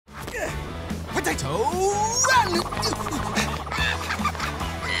Potato, run!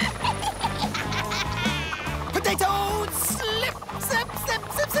 Potato, slip, slip, slip,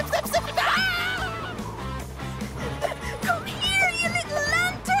 slip, slip, slip, slip. Ah! Come here, you little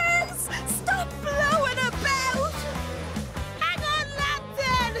lanterns! Stop blowing about! Hang on,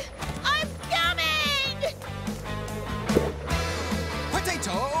 lantern! I'm coming!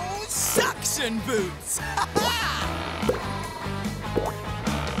 Potato, suction boots.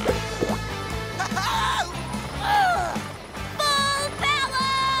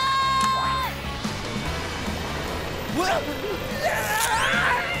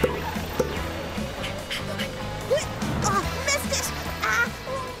 Oh, missed it!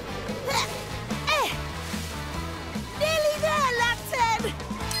 Nearly there, lantern!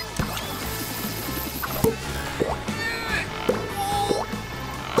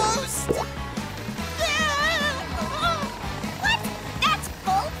 Boost! What? That's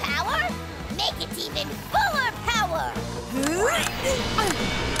full power? Make it even fuller power!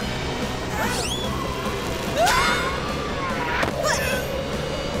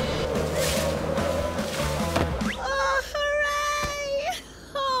 Oh, hooray!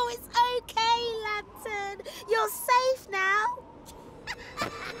 Oh, it's okay, Lantern. You're safe now.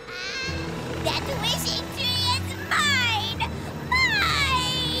 That wishing tree is mine!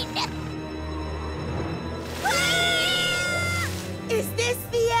 Mine! Is this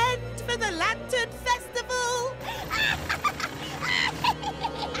the end for the Lantern Festival?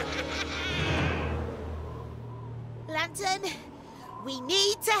 Lantern, we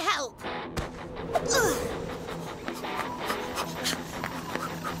need to help.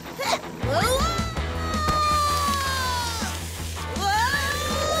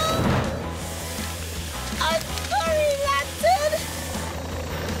 I'm sorry, Lantern.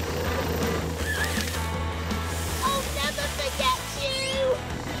 I'll never forget you.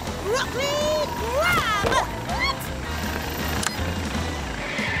 Broccoli, grab! What?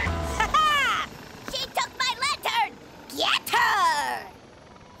 Ha-ha! She took my lantern! Get her!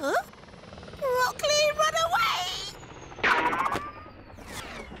 Huh? Broccoli, run away!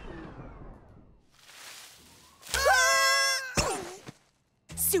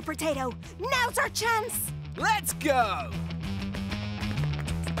 Supertato, now's our chance! Let's go!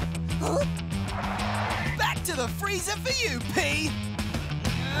 Huh? Back to the freezer for you, Pea!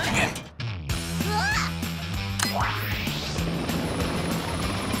 No!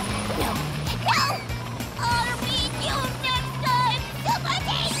 I'll meet you next time,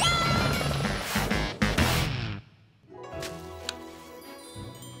 Supertato!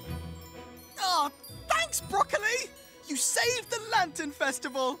 Oh, thanks, Broccoli! You saved the Lantern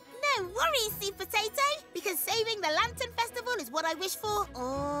Festival! No worries, Sweet Potato, because saving the Lantern Festival is what I wish for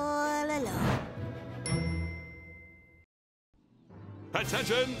all along.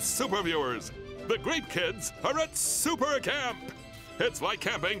 Attention, super viewers! The great kids are at Super Camp! It's like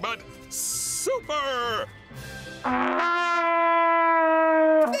camping, but super!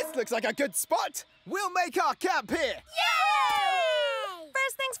 This looks like a good spot! We'll make our camp here! Yay!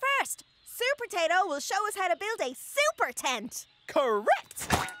 First things first, Supertato will show us how to build a super tent. Correct!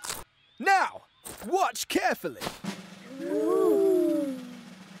 Now, watch carefully. Ooh.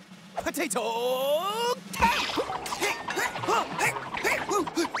 Potato camp!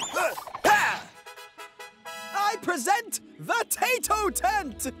 I present the Tato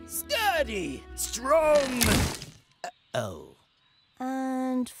Tent! Sturdy, strong. Oh.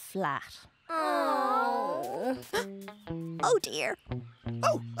 And flat. Oh. Oh dear.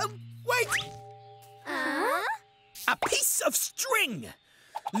 Oh, wait! Huh? A piece of string!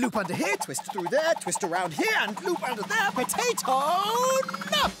 Loop under here, twist through there, twist around here, and loop under there. Potato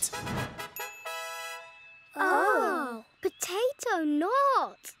nut! Oh. Potato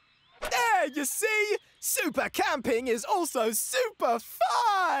knot. There, you see? Super camping is also super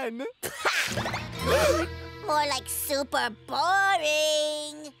fun! More like super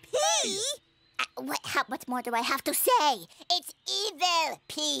boring. P? What more do I have to say? It's Evil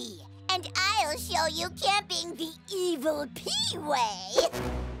Pea. And I'll show you camping the Evil Pea way.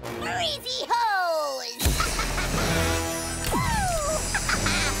 Breezy hose!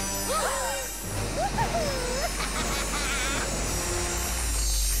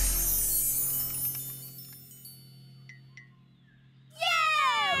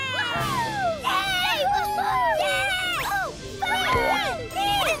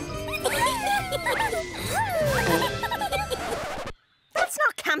 That's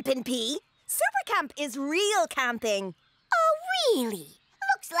not camping, P. Super camp is real camping. Oh, really?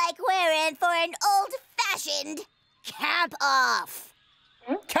 Looks like we're in for an old-fashioned camp off.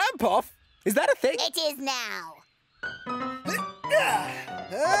 Camp off? Is that a thing? It is now.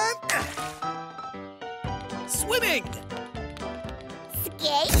 Swimming!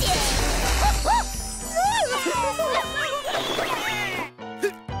 Skating!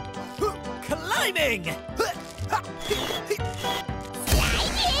 Climbing!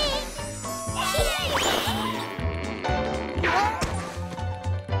 Sliding!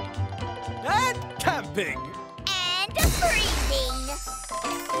 And camping! And freezing!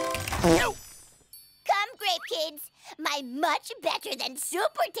 No! Come, Grape Kids! My much better than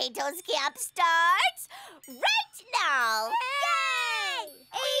Supertato's camp starts right now! Yay!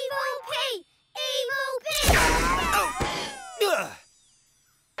 Evil Pea! Evil Pea! Oh! Ugh.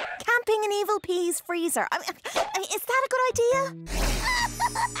 Camping in Evil Pea's freezer. I mean, is that a good idea?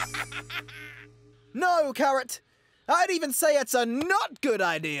 No, Carrot. I'd even say it's a not good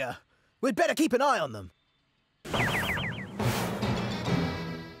idea. We'd better keep an eye on them.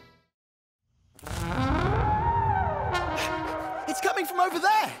 It's coming from over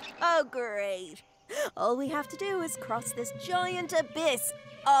there. Oh, great. All we have to do is cross this giant abyss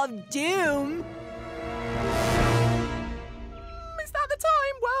of doom. Is that the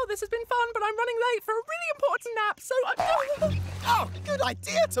time? Well, this has been fun, but I'm running late for a really important nap, so Oh, good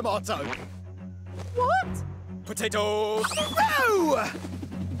idea, Tomato. What? Potato throw!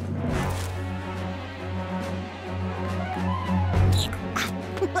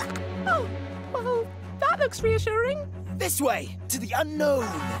 Oh, well, that looks reassuring. This way, to the unknown.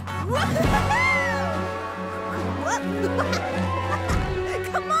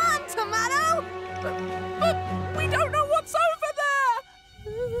 Come on, Tomato! But we don't know what's over there.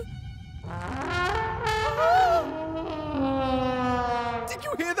 Did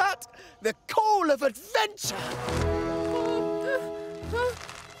you hear that? The call of adventure.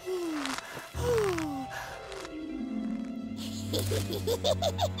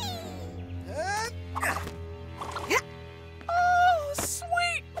 Oh,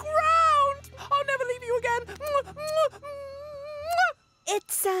 sweet ground! I'll never leave you again.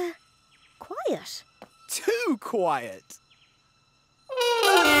 It's, quiet. Too quiet.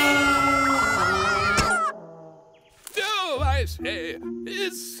 Oh, I say,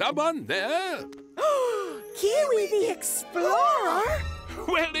 is someone there? Kiwi the Explorer?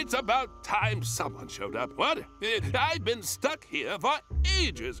 Well, it's about time someone showed up. What? I've been stuck here for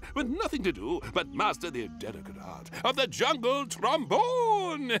ages with nothing to do but master the delicate art of the jungle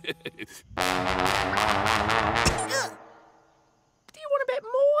trombone. Do you want a bit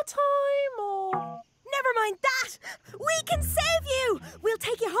more time, or...? Never mind that! We can save you! We'll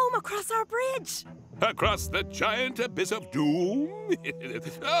take you home across our bridge. Across the giant abyss of doom?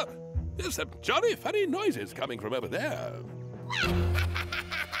 Oh, there's some jolly funny noises coming from over there.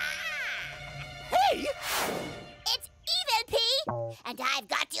 Hey! It's Evil Pea! And I've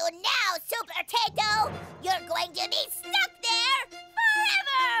got you now, Supertato! You're going to be stuck there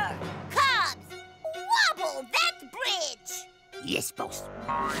forever! Cubs, wobble that bridge! Yes, boss.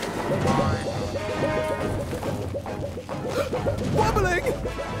 Wobbling!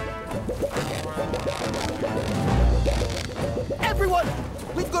 Everyone!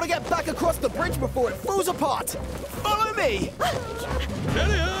 We've got to get back across the bridge before it falls apart! Follow me!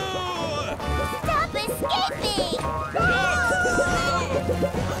 Cheerio! Stop escaping!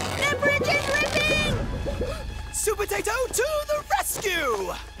 The bridge is ripping! Supertato to the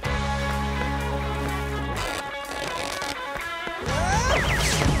rescue!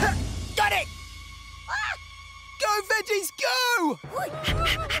 Got it! Go, veggies, go!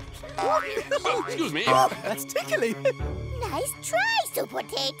 Oh, excuse me. Oh, that's tickly. Nice try,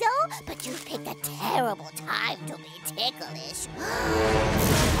 Supertato, but you picked a terrible time to be ticklish.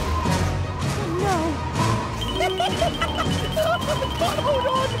 Hold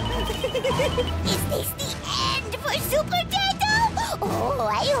on! Is this the end for Supertato? Oh,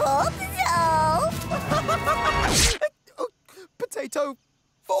 I hope so. Oh, Potato,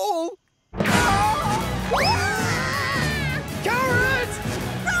 fall. Carrot!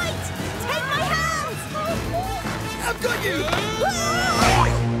 Right! Take my hand! I've got you!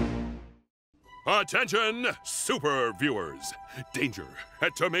 Attention, super viewers! Danger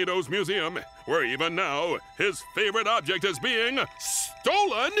at Tomato's Museum, where even now his favorite object is being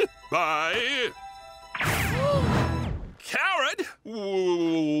stolen by Carrot.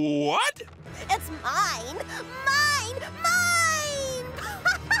 What? It's mine! Mine! Mine!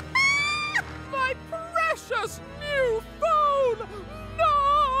 My precious new phone! No!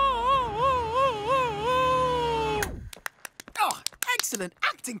 Oh, excellent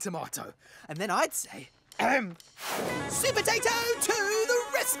acting, Tomato. And then I'd say, Supertato to the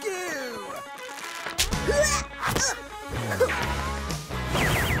rescue!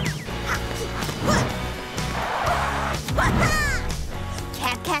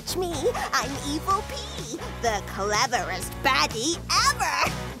 Can't can't catch me. I'm Evil Pea, the cleverest baddie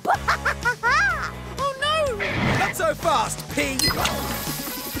ever. Oh no! Not so fast, Pea!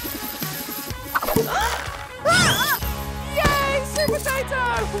 Yay,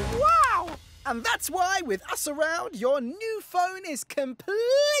 Supertato! Wow! And that's why, with us around, your new phone is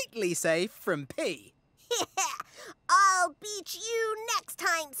completely safe from Pea. I'll beat you next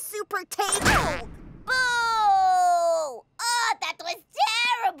time, Supertato. Boo! Oh, that was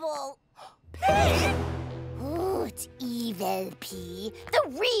terrible! Pea? Oh, it's Evil Pea, the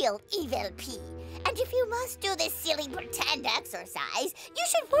real Evil Pea. And if you must do this silly pretend exercise, you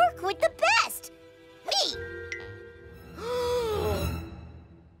should work with the best. Me!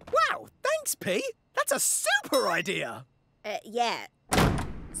 Wow, thanks, Pea. That's a super idea. Yeah.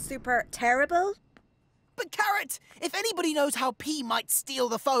 Super terrible? But Carrot, if anybody knows how Pea might steal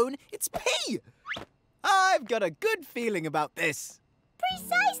the phone, it's Pea. I've got a good feeling about this.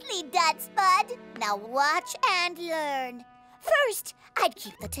 Precisely, Spud. Now watch and learn. First, I'd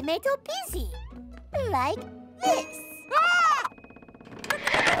keep the tomato busy. Like this. Aha!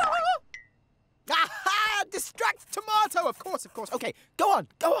 Distract tomato! Of course. Okay, go on.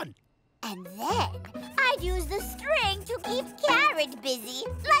 And then I'd use the string to keep Carrot busy,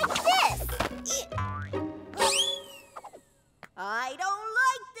 like this. I don't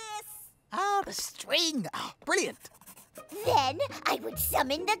like this. Ah, the string. Oh, brilliant. Then I would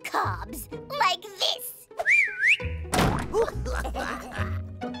summon the cobs, like this.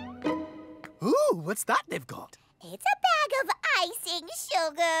 Ooh, what's that they've got? It's a bag of icing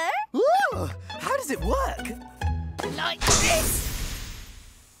sugar. Ooh, how does it work? Like this.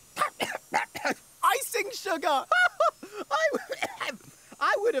 Icing sugar.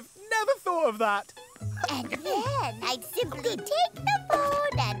 I would have never thought of that. And then I'd simply take the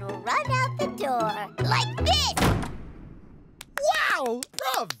phone and run out the door, like this. Wow,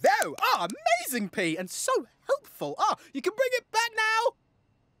 bravo. Ah, amazing, Pea, and so helpful. Ah, you can bring it back now.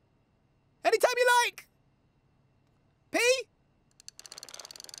 Anytime you like. Pea?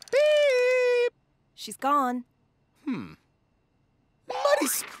 Beep. She's gone. Muddy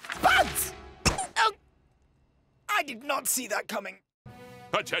spuds! Oh, I did not see that coming.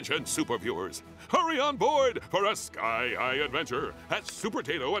 Attention, super viewers. Hurry on board for a sky-high adventure as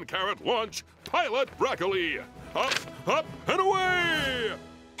Supertato and Carrot launch Pilot Broccoli. Up, and away!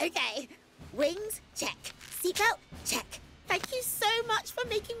 Okay, wings, check. Seatbelt, check. Thank you so much for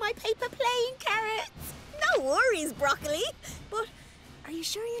making my paper plane, Carrot. No worries, Broccoli. But are you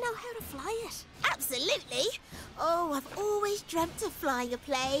sure you know how to fly it? Absolutely. Oh, I've always dreamt of flying a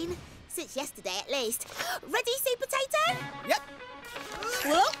plane. Since yesterday, at least. Ready, Supertato? Yep.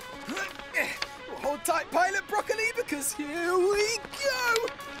 Whoa. Hold tight, Pilot Broccoli, because here we go.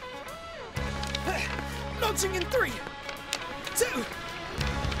 Launching in 3, 2,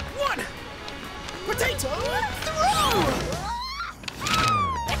 1. Potato throw!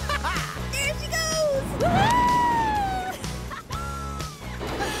 There she goes!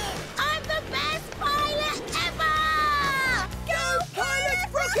 I'm the best pilot ever! Go, Pilot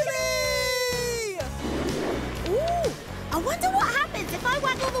Broccoli! Ooh, I wonder what happens if I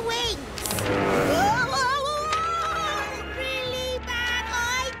waggle the wings. Really bad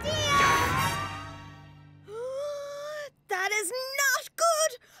idea! That is not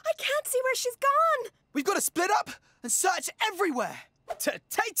good. I can't see where she's gone. We've got to split up and search everywhere.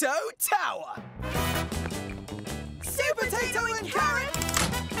 Potato Tower! Supertato and Carrot!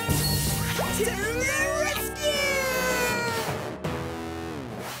 To the rescue!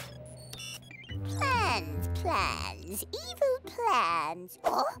 Plans, evil plans.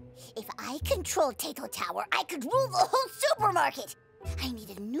 Oh, if I controlled Tato Tower, I could rule the whole supermarket. I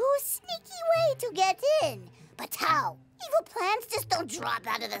need a new sneaky way to get in. But how? Evil plans just don't drop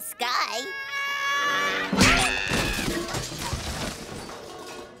out of the sky.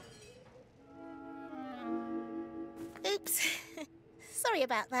 Oops. Sorry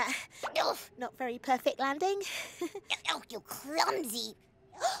about that. Oh, Not very perfect landing. you clumsy.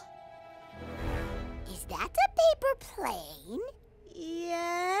 Is that a paper plane?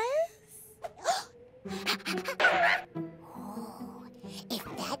 Yes? Oh, if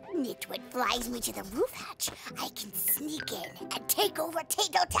that nitwit flies me to the roof hatch, I can sneak in and take over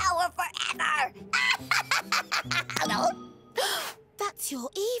Tato Tower forever. That's your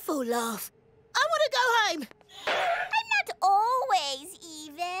evil laugh. I want to go home. I'm not always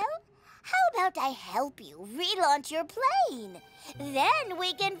evil. How about I help you relaunch your plane? Then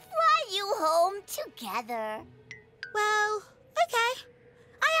we can fly you home together. Well, okay.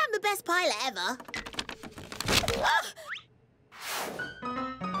 I am the best pilot ever. Ah!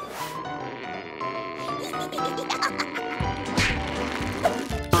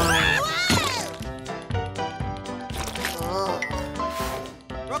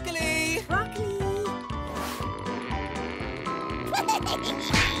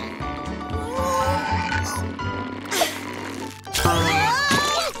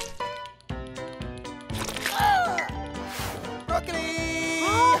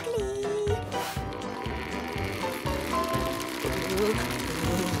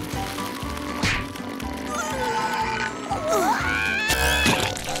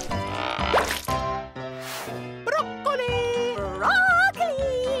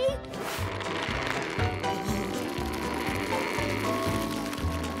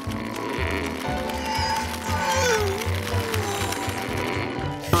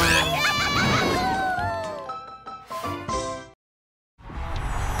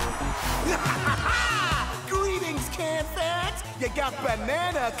 got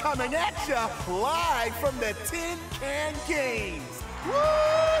Banana coming at ya live from the Tin Can Games.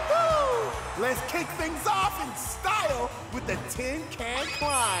 Woo-hoo! Let's kick things off in style with the Tin Can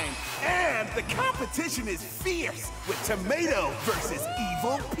Climb. And the competition is fierce with Tomato versus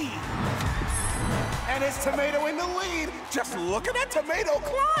Evil Pea. And it's Tomato in the lead. Just look at that Tomato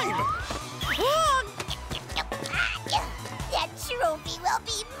climb. That trophy will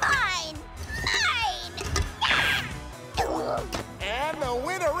be mine! Mine! And the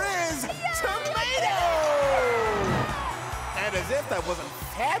winner is Tomato! And as if that wasn't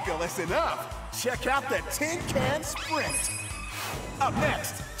fabulous enough, check out the Tin Can Sprint. Up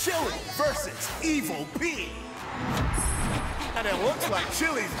next, Chili versus Evil Pea. And it looks like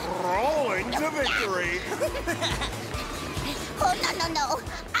Chili's rolling to victory. Oh, no.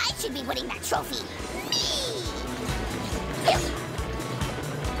 I should be winning that trophy. Me!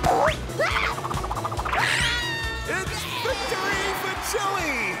 It's victory for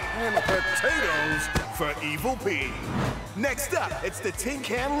Chili and potatoes for Evil Pea. Next up, it's the Tin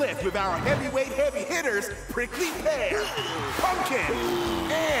Can Lift with our heavyweight heavy hitters, Prickly Pear, Pumpkin,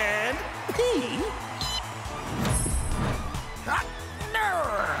 and Pea.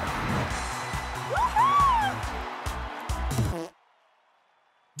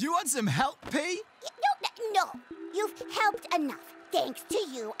 Do you want some help, Pea? No. You've helped enough. Thanks to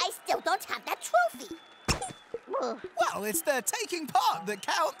you, I still don't have that trophy. Well, it's the taking part that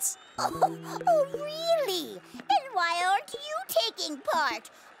counts. Oh, really? Then why aren't you taking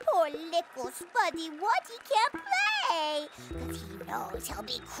part? Poor little Spuddy Wuddy can't play. 'Cause he knows he'll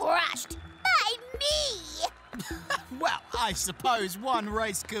be crushed by me. Well, I suppose one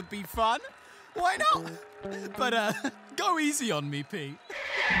race could be fun. Why not? But, go easy on me, Pea.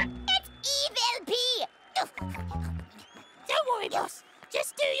 It's Evil Pea. Don't worry, boss.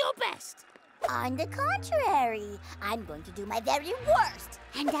 Just do your best. On the contrary, I'm going to do my very worst.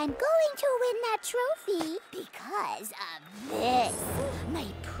 And I'm going to win that trophy because of this, my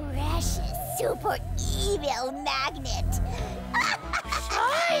precious super evil magnet.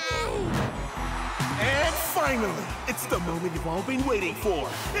 Shiny! And finally, it's the moment you've all been waiting for.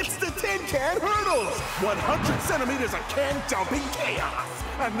 It's the Tin Can Hurdles! 100 centimeters of can dumping chaos!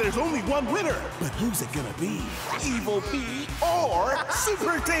 And there's only one winner, but who's it gonna be? Evil Pea or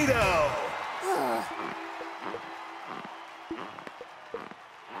Supertato?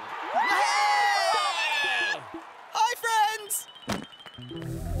 Hi, friends!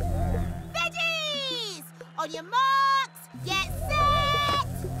 Veggies! On your marks, get set!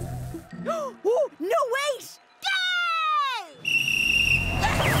 Oh, no, wait!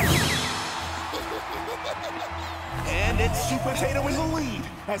 And it's Supertato in the lead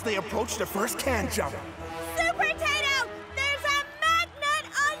as they approach the first can jump. Supertato, there's a magnet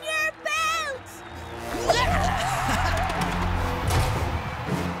on your belt!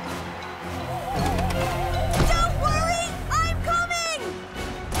 Don't worry, I'm coming!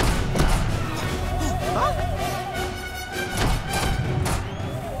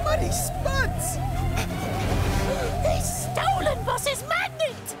 Muddy Spuds! They've stolen Boss's magnet!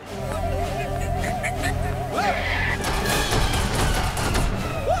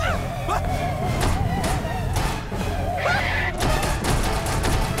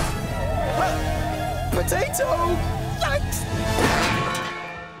 Potato! Yikes!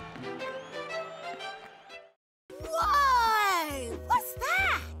 Whoa! What's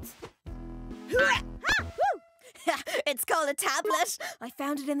that? It's called a tablet. I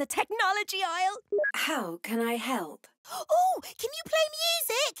found it in the technology aisle. How can I help? Oh, can you play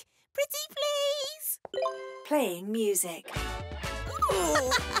music? Pretty please. Playing music.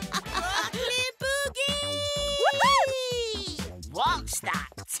 Ooh. Clear boogie! Woohoo! What's that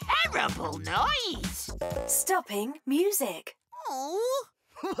terrible noise? Stopping music. Oh.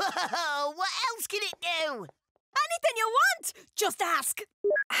 Whoa, what else can it do? Anything you want, just ask.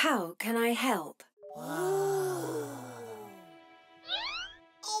 How can I help? Oh,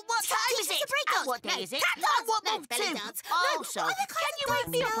 what time is it? And what day is it? And what month too? Also, can you wake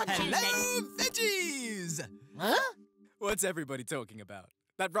me up on Tuesday? Hello, veggies! Huh? What's everybody talking about?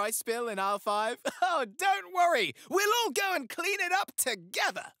 That rice spill in aisle 5? Oh, don't worry. We'll all go and clean it up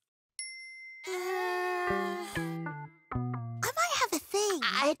together. I might have a thing.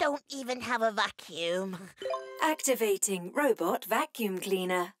 I don't even have a vacuum. Activating robot vacuum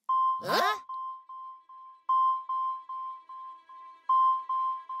cleaner. Huh?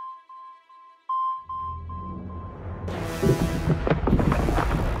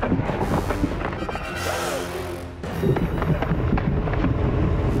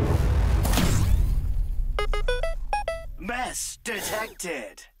 Mess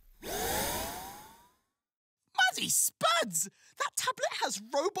detected. Buddy Spuds! That tablet has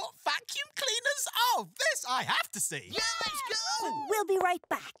robot vacuum cleaners? Oh, this I have to see! Yeah, let's go! We'll be right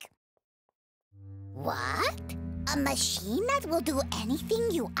back. What? A machine that will do anything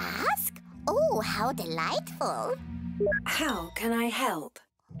you ask? Oh, how delightful. How can I help?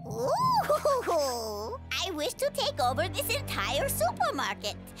 Ooh, I wish to take over this entire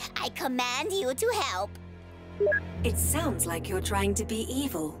supermarket. I command you to help. It sounds like you're trying to be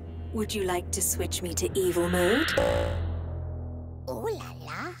evil. Would you like to switch me to evil mode? Ooh la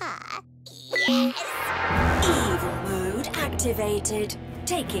la. Yes! Evil mode activated.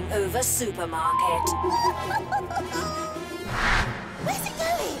 Taking over supermarket. Where's it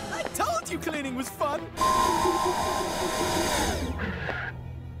going? I told you cleaning was fun!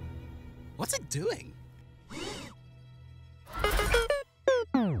 What's it doing?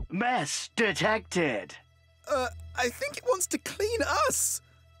 Mess detected. I think it wants to clean us!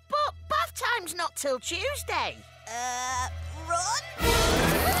 But bath time's not till Tuesday. Run?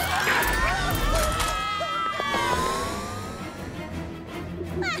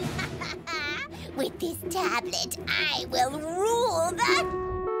 With this tablet, I will rule the...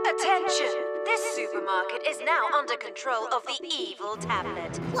 Attention! This supermarket is now under control of the evil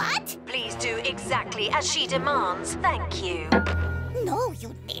tablet. What? Please do exactly as she demands. Thank you. No,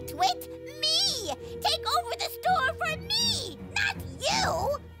 you nitwit! Me! Take over the store for me! Not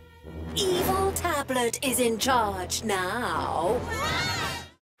you! Evil tablet is in charge now.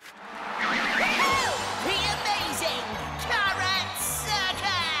 The amazing Carrot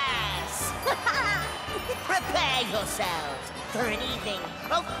Circus! Prepare yourselves for an evening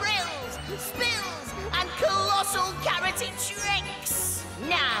of thrills, spills, and colossal carroty tricks!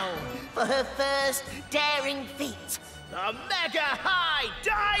 Now, for her first daring feat, the Mega High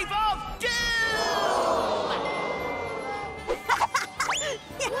Dive of Doom!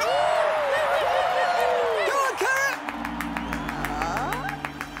 Go on, Carrot!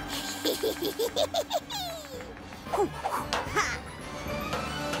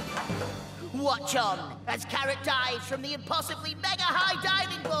 Watch on as Carrot dives from the impossibly mega high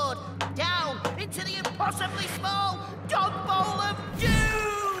diving board down into the impossibly small dog bowl of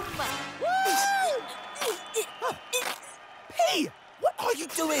doom! P! What are you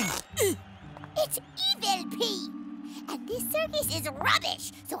doing? It's Evil Pea! And this circus is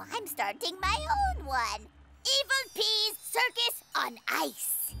rubbish, so I'm starting my own one. Evil Pea's Circus on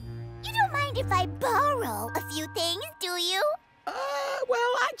Ice. You don't mind if I borrow a few things, do you?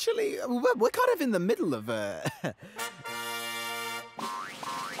 Well, actually, we're kind of in the middle of, The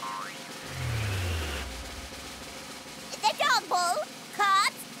dog bowl,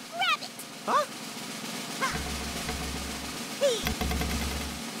 cubs, rabbit. Huh?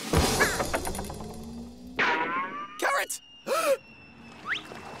 Carrot!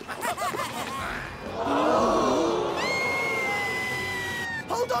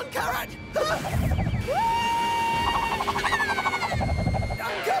 Hold on, Carrot!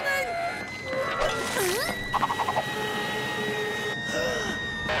 I'm coming!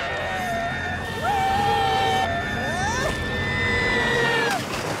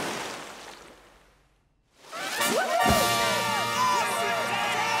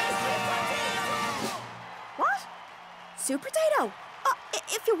 What? Supertato?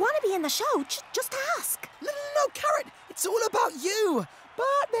 If you want to be in the show, just ask. No, Carrot! It's all about you!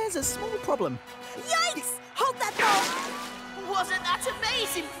 But there's a small problem. Yikes! Hold that thought! Wasn't that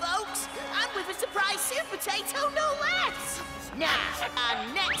amazing, folks? And with a surprise Supertato, no less! Now, our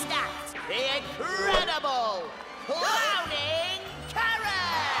next act, the incredible Clowning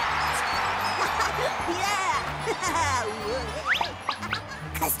Carrot!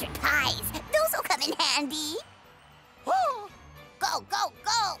 Custard pies, those will come in handy. Go, go,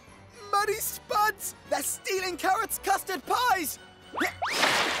 go! Muddy Spuds! They're stealing Carrot's custard pies!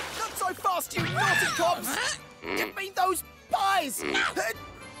 Not so fast, you naughty cops! Give me those pies! Give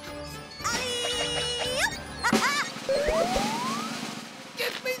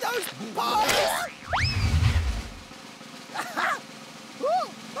me those pies!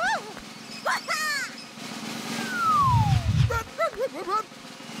 Run, run, run, run, run!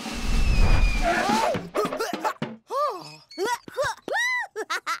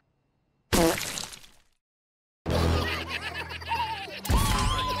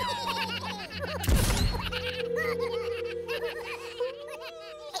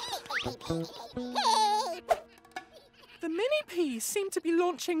 The mini peas seem to be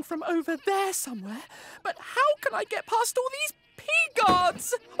launching from over there somewhere, but how can I get past all these pea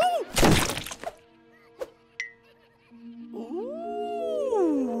guards? Oh! Ooh!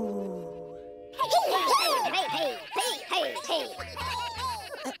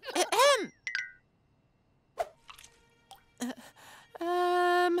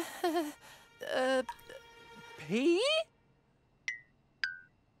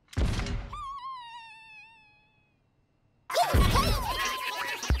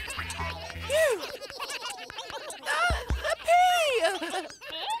 Pea,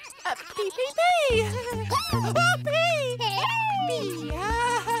 pea, pea. Oh, pea. Pea, pea.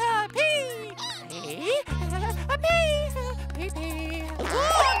 Pea, pea, pea.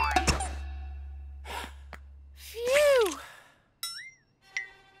 Phew.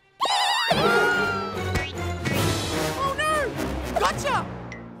 Oh no! Gotcha!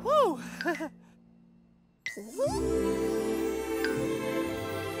 Whew.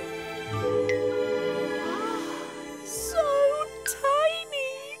 So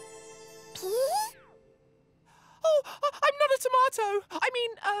tiny. Oh, I'm not a tomato. I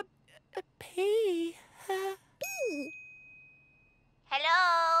mean, a pea. Hello?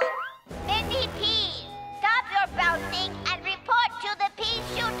 Minnie Pea, stop your bouncing and report to the pea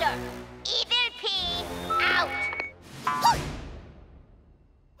shooter. Evil Pea, out.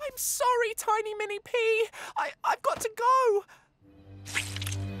 I'm sorry, tiny mini pea. I've got to go.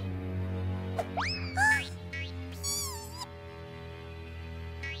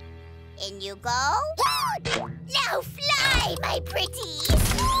 In you go. Now fly, my pretties.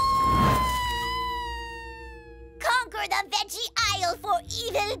 Conquer the veggie aisle for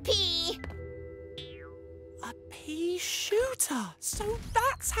Evil Pea. A pea shooter. So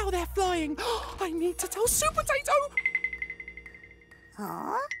that's how they're flying. I need to tell Supertato.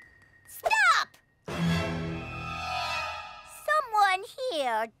 Huh? Stop! Someone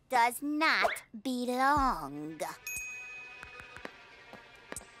here does not belong.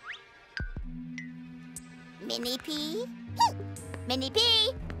 Minnie Pea? Minnie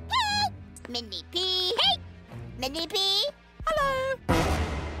Pea? Minnie Pea? Minnie Pea? Hello.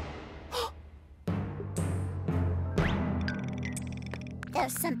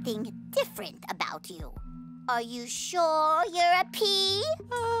 There's something different about you. Are you sure you're a pea?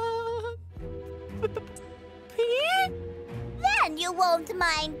 Pea? Then you won't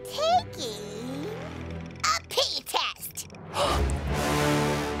mind taking a pea test.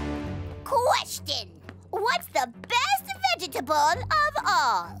 Question. What's the best vegetable of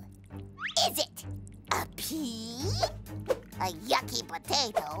all? Is it a pea, a yucky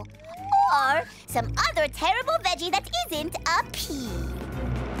potato, or some other terrible veggie that isn't a pea?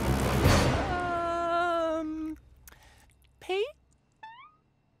 Pea?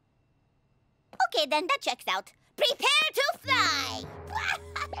 Okay, then that checks out. Prepare to fly!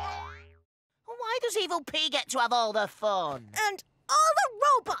 Why does Evil Pea get to have all the fun? And all the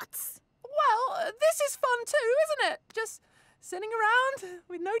robots. Well, this is fun too, isn't it? Just sitting around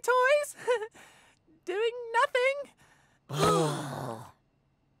with no toys, doing nothing.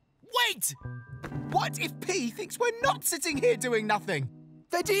 Wait! What if P thinks we're not sitting here doing nothing?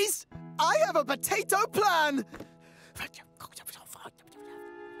 Veggies, I have a potato plan!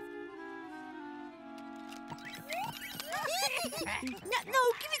 No,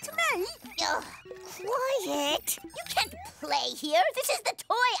 give it to me. Ugh, quiet! You can't play here. This is the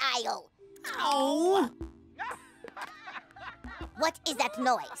toy aisle. Oh! What is that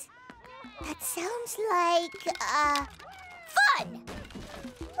noise? That sounds like, fun!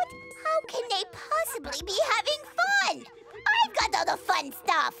 But how can they possibly be having fun? I've got all the fun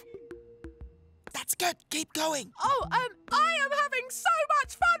stuff. That's good. Keep going. Oh, I am having so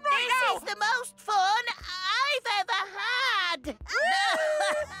much fun right now. This is the most fun I've ever had.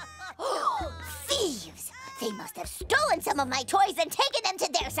 Thieves! They must have stolen some of my toys and taken them to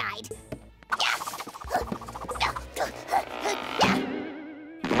their side.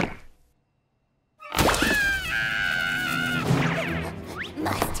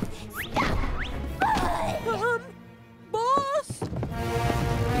 Must stop. Boss?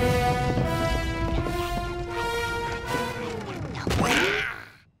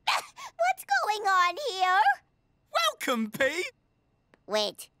 What's going on here? Welcome, P.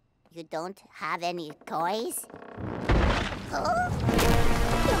 Wait, you don't have any toys? Huh?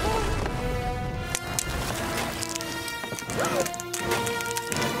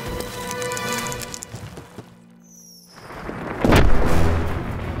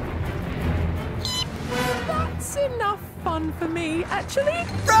 That's enough fun for me, actually.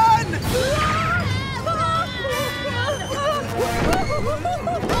 Run!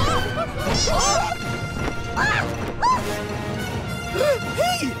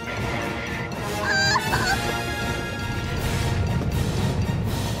 Hey!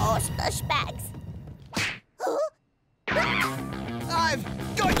 Oh, splash bags. I've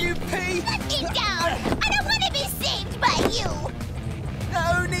got you, P. Let me down! I don't want to be saved by you!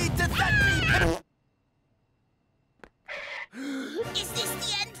 No need to thank me, P. Is this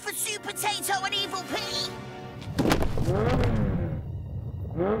the end for Supertato and Evil Pea?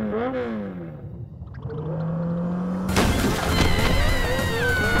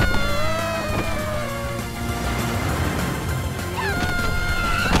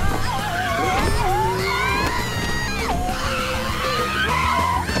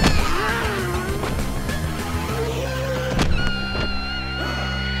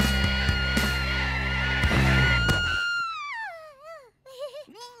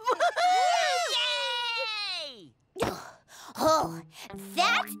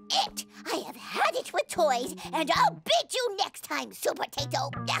 That's it! I have had it with toys, and I'll bid you next time,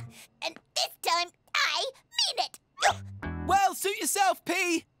 Supertato. And this time, I mean it. Well, suit yourself,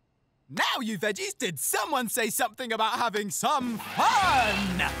 P. Now, you veggies, did someone say something about having some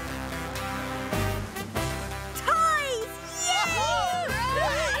fun? Toys!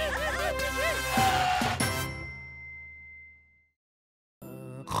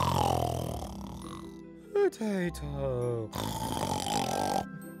 Potato.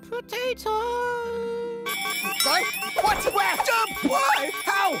 Potato. Right? What's where? Jump! Why?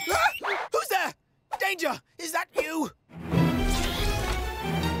 How? Huh? Who's there? Danger! Is that you?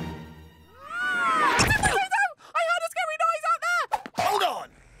 Potato! I heard a scary noise out there! Hold on!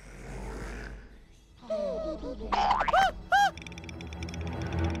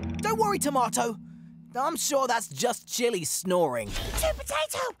 Don't worry, Tomato. I'm sure that's just Chili snoring.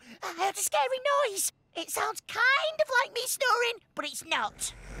 Supertato, I heard a scary noise. It sounds kind of like me snoring, but it's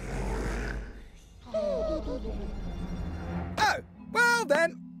not. Oh, well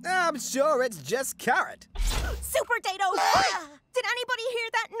then, I'm sure it's just Carrot. Supertato! Did anybody hear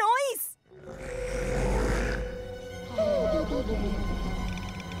that noise?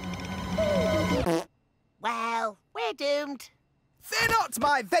 Well, we're doomed. Fear not,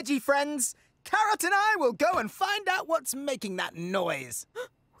 my veggie friends. Carrot and I will go and find out what's making that noise.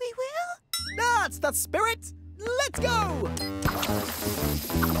 We will? That's the spirit. Let's go!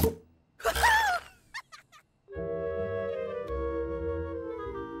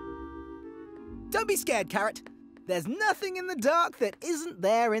 Don't be scared, Carrot. There's nothing in the dark that isn't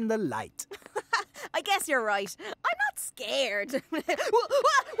there in the light. I guess you're right. I'm not scared.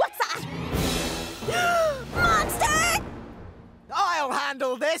 What's that? Monster! I'll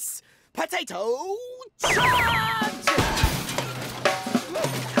handle this. Potato charge!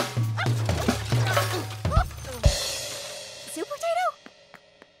 Supertato?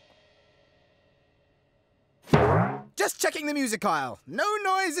 Just checking the music aisle. No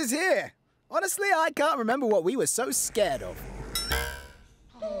noises here. Honestly, I can't remember what we were so scared of.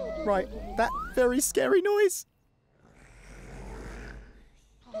 Right, that very scary noise.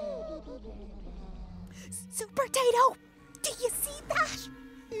 Supertato, do you see that?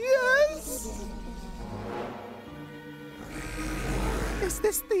 Yes! Is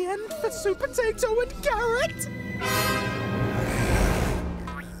this the end for Supertato and Carrot?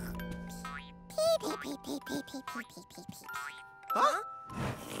 Huh?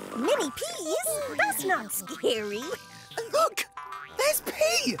 Mini peas? That's not scary. Look! There's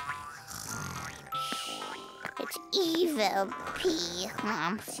P! It's Evil Pea.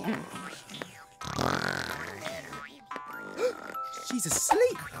 She's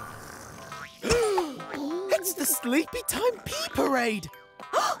asleep. It's the Sleepy Time Pea Parade.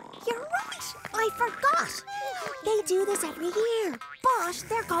 You're right. I forgot. They do this every year, but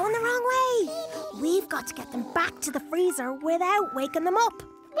they're going the wrong way. We've got to get them back to the freezer without waking them up.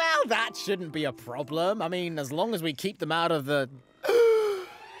 Well, that shouldn't be a problem. I mean, as long as we keep them out of the...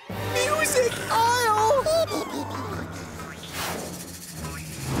 music aisle!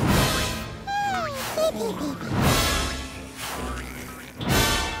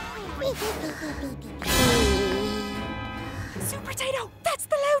 Supertato, that's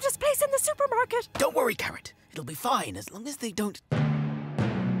the loudest place in the supermarket. Don't worry, Carrot. It'll be fine as long as they don't...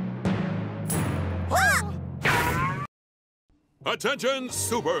 Attention,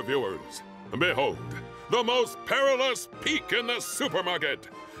 super viewers. Behold, the most perilous peak in the supermarket,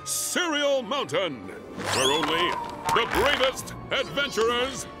 Cereal Mountain, where only the bravest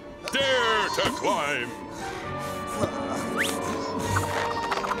adventurers dare to climb.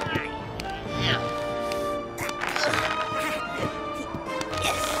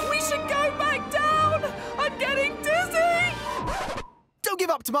 We should go back down! I'm getting dizzy! Don't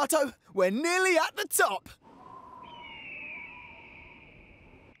give up, Tomato. We're nearly at the top.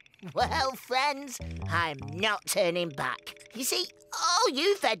 Well, friends, I'm not turning back. You see, all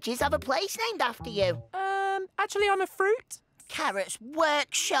you veggies have a place named after you. Actually, I'm a fruit. Carrot's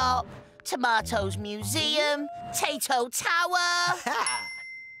Workshop, Tomato's Museum, Tato Tower.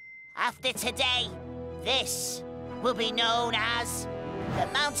 After today, this will be known as the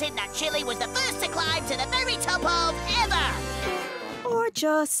mountain that Chili was the first to climb to the very top of ever. Or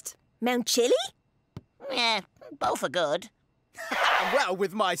just Mount Chili? Yeah, both are good. Well,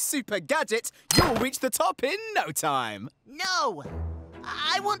 with my super gadget, you'll reach the top in no time. No,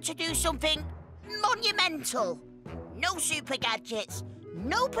 I want to do something monumental. No super gadgets,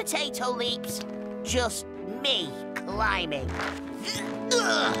 no potato leaps, just me climbing.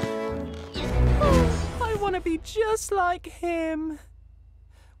 I want to be just like him.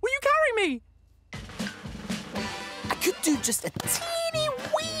 Will you carry me? I could do just a teeny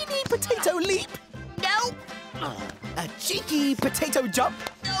leap? Nope. A cheeky potato jump?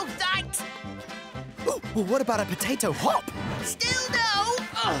 No thanks. Ooh, well, what about a potato hop? Still no.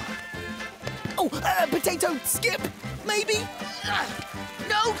 Oh, a potato skip, maybe?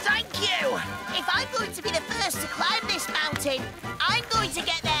 No, thank you. If I'm going to be the first to climb this mountain, I'm going to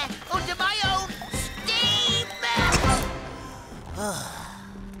get there under my own steam.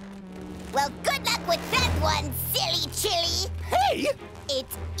 Well, good luck with that one, silly chili. Hey!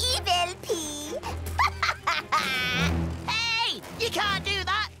 It's Evil Pea. Hey, you can't do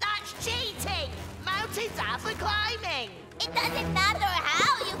that. That's cheating. Mountains are for climbing. It doesn't matter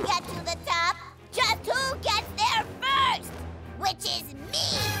how you get to the top, just who gets there first, which is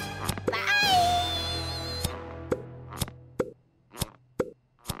me. Bye!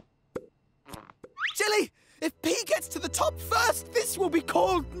 Chili, if P gets to the top first, this will be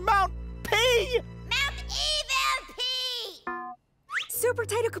called Mount P! Mount Evil Pea!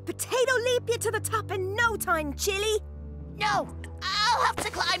 Supertato could potato leap you to the top in no time, Chili. No, I'll have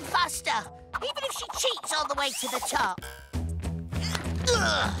to climb faster, even if she cheats all the way to the top.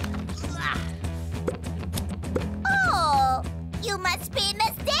 Oh, you must be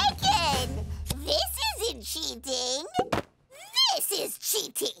mistaken. This isn't cheating. This is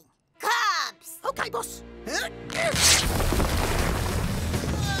cheating. Cubs! Okay, boss.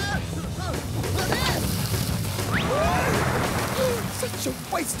 Such a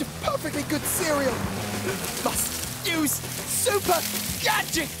waste of perfectly good cereal. Must use super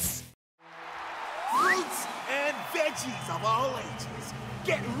gadgets! Fruits and veggies of all ages.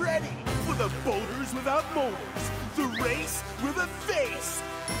 Get ready for the boaters without motors. The race with a face.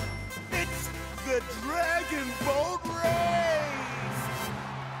 It's the Dragon Boat Race!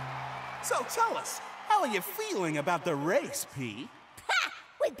 So tell us, how are you feeling about the race, P? Ha!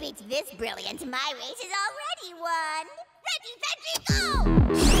 With beats this brilliant, my race is already won. Ready, veggie,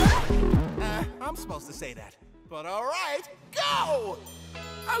 go! I'm supposed to say that. But all right, go!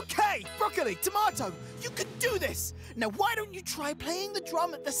 Okay, Broccoli, Tomato, you can do this! Now why don't you try playing the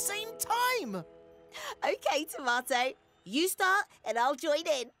drum at the same time? Okay, Tomato. You start and I'll join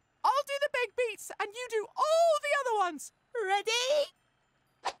in. I'll do the big beats and you do all the other ones. Ready?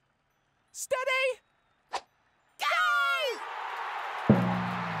 Steady!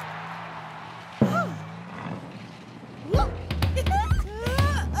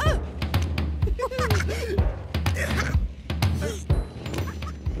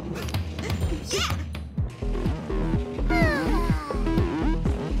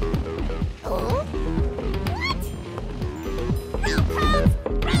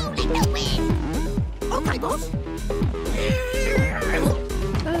 Okay, boss.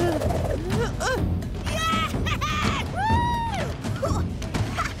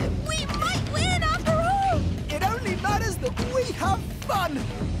 We might win after all! It only matters that we have fun!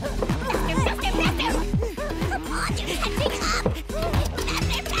 Faster, faster! Come on, you're catching up!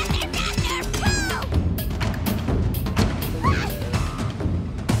 Faster, faster, faster! Whoa!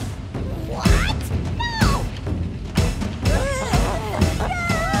 What? No!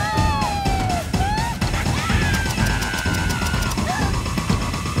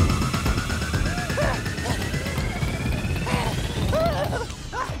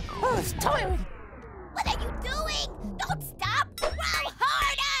 Oh, it's tiring. What are you doing? Don't stop! Row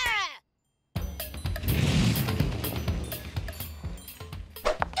harder!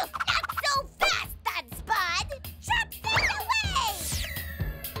 Not so fast, Dunspud! Drop things away!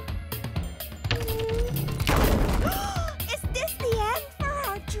 Is this the end for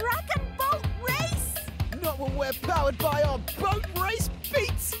our Dragon Boat Race? Not when we're powered by our boat race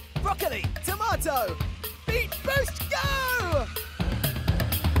beats! Broccoli, Tomato, beat boost, go!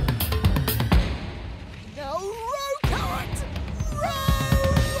 Now row, carrot! Row!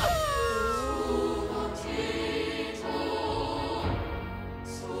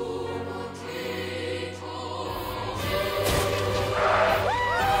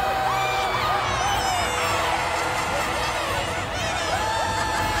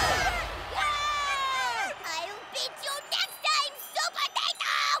 I'll beat you next time,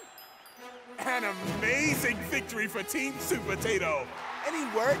 Supertato! An amazing victory for Team Supertato. Any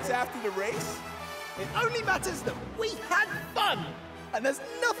words after the race? It only matters that we had fun! And there's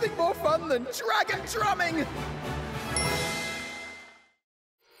nothing more fun than dragon drumming!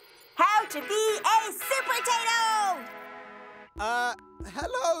 How to be a Supertato!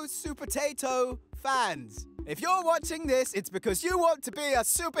 Hello, Supertato fans. If you're watching this, it's because you want to be a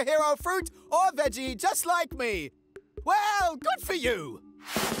superhero fruit or veggie just like me. Well, good for you!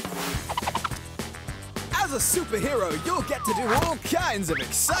 As a superhero, you'll get to do all kinds of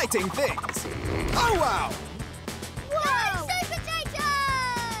exciting things. Oh, wow! Whoa! Supertato!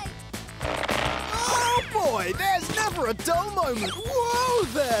 boy, there's never a dull moment. Whoa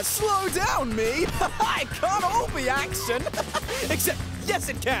there, slow down, me. It can't all be action. Except, yes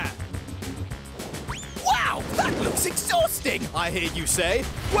it can. Wow, that looks exhausting, I hear you say.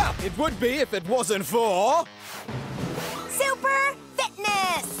 Well, it would be if it wasn't for... Super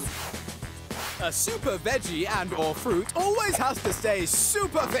fitness! A super veggie and or fruit always has to stay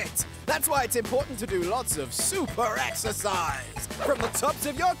super fit. That's why it's important to do lots of super exercise. From the tops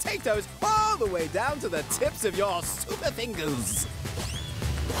of your potatoes all the way down to the tips of your super fingers.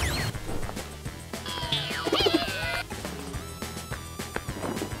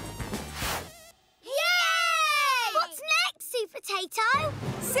 Yay! What's next, Supertato?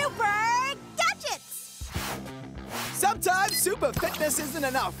 Super gadgets! Sometimes super fitness isn't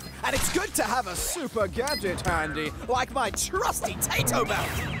enough, and it's good to have a super gadget handy, like my trusty Tato belt.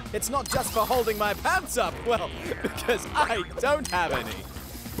 It's not just for holding my pants up, well, because I don't have any.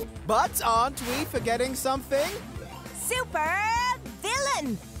 But aren't we forgetting something? Super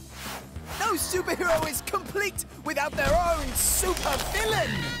villain! No superhero is complete without their own super villain.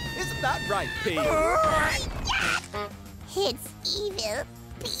 Isn't that right, P? It's Evil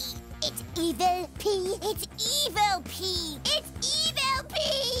Pea. It's Evil Pea. It's Evil Pea. It's Evil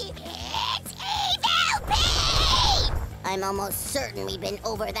Pea. It's Evil Pea! I'm almost certain we've been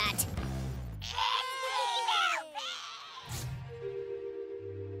over that.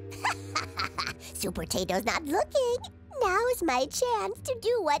 Supertato's not looking. Now is my chance to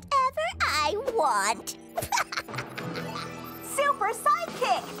do whatever I want. Super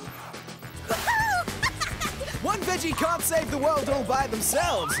sidekick! One veggie can't save the world all by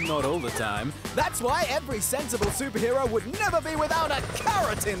themselves, not all the time. That's why every sensible superhero would never be without a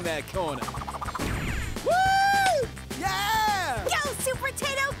carrot in their corner. Woo! Yeah! Go,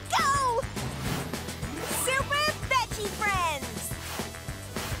 Supertato, go! Super veggie friends!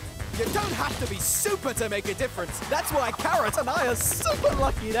 You don't have to be super to make a difference. That's why Carrot and I are super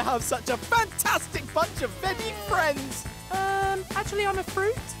lucky to have such a fantastic bunch of veggie friends. Actually, I'm a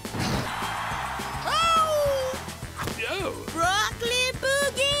fruit. Yo! Broccoli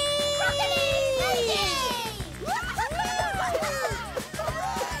boogie!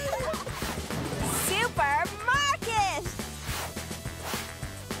 Super Marcus!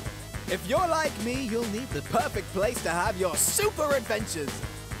 If you're like me, you'll need the perfect place to have your super adventures.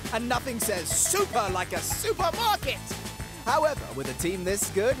 And nothing says super like a supermarket. However, with a team this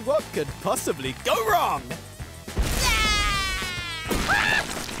good, what could possibly go wrong?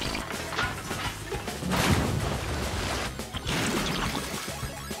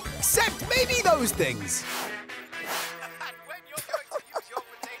 Except maybe those things. And when you're going to use your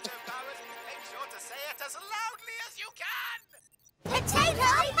potato powers, make sure to say it as loudly as you can.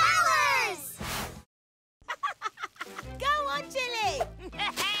 Potato powers! Go on, Chili!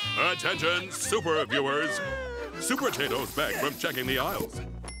 Attention, super viewers! Supertato's back from checking the aisles.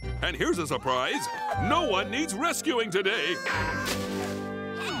 And here's a surprise. No one needs rescuing today.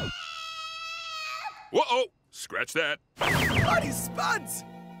 Whoa! Scratch that. Bloody Spuds!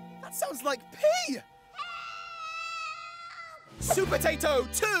 That sounds like P! Supertato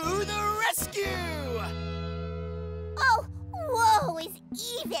to the rescue! Oh, woe is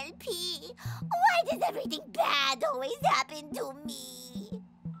Evil Pea. Why does everything bad always happen to me?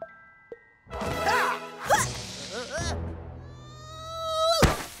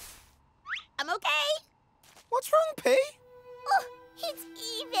 I'm okay. What's wrong, P? Oh, it's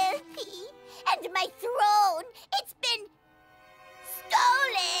Evil Pea. And my throne, it's been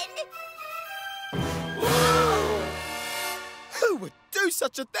stolen. Who would do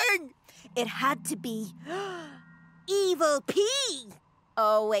such a thing? It had to be Evil Pea!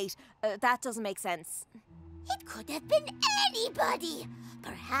 Oh, wait, that doesn't make sense. It could have been anybody.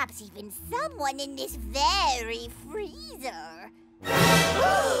 Perhaps even someone in this very freezer. But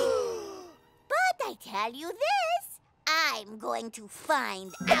I tell you this, I'm going to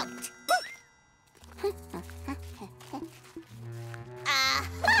find out.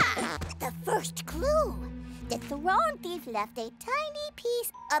 Aha! The first clue. The throne thief left a tiny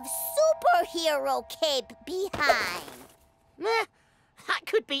piece of superhero cape behind. That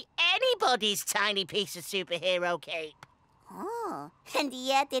could be anybody's tiny piece of superhero cape. Oh, and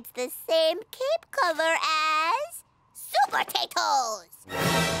yet it's the same cape color as Supertato's.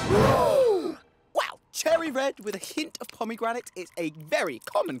 Wow, cherry red with a hint of pomegranate is a very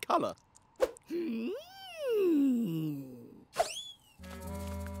common color.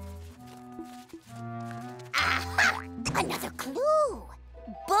 Aha! Another clue.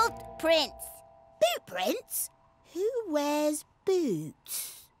 Boot prints. Boot prints? Who wears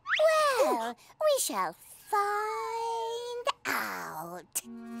boots? Well, we shall find out.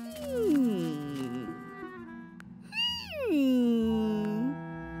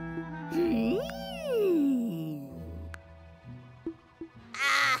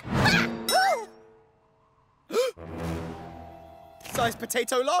 king-size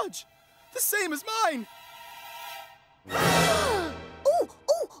potato large. The same as mine. Oh!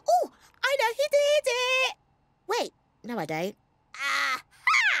 I know who did it! Wait, no I don't. Aha!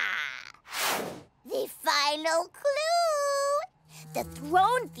 The final clue! The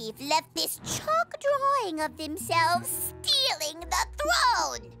throne thief left this chalk drawing of themselves stealing the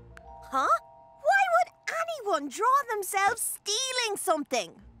throne! Huh? Why would anyone draw themselves stealing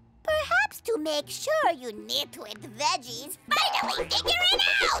something? Perhaps to make sure you nitwit veggies finally figure it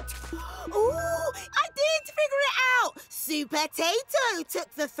out! Ooh, I did figure it out! Supertato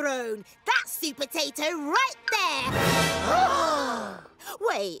took the throne. That's Supertato right there.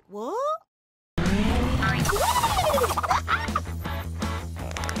 Wait, what?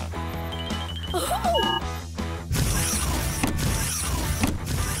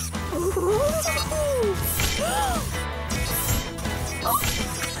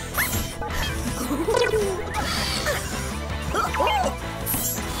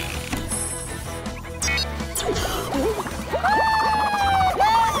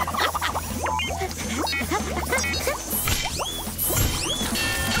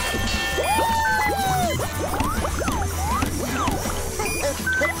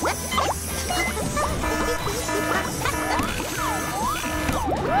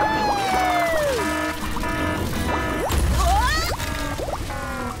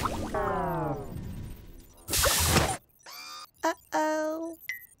 Uh-oh.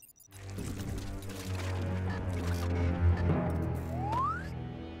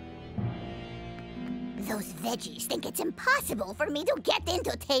 Those veggies think it's impossible for me to get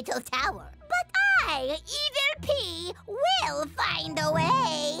into Tato Tower. But I, Evil Pea, will find a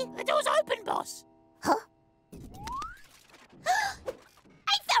way. The door's open, boss. Huh?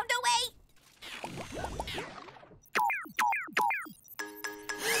 I found a way!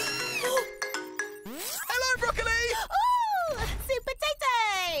 Hello, Broccoli! Oh,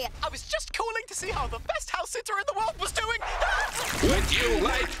 Supertato! I was just calling to see how the best house sitter in the world was doing. Would you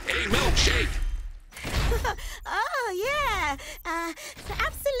like a milkshake? Oh, yeah.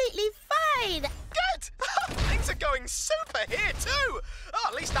 Absolutely fine. Good! Things are going super here, too. Oh,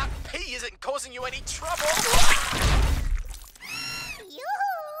 at least that pea isn't causing you any trouble.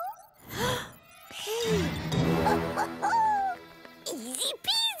 Pea. Easy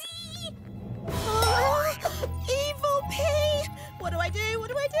peasy. Oh, Evil Pea! What do I do? What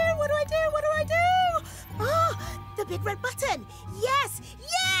do I do? What do I do? What do I do? Oh, the big red button. Yes!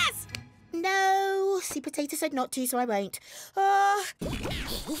 Yes! No, Supertato said not to, so I won't. Come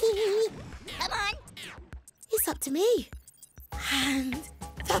on. It's up to me. And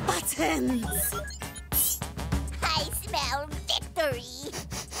the buttons. I smell victory.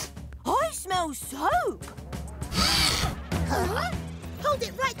 I smell soap. Huh? Hold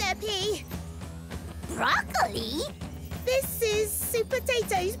it right there, Pea. Broccoli? This is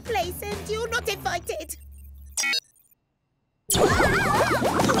Supertato's place and you're not invited.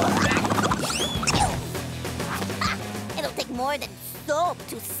 It'll take more than soap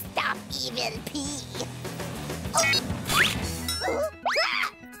to stop Evil Pea. What?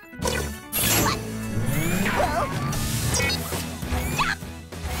 Stop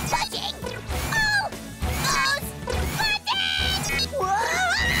pushing! Oh! Those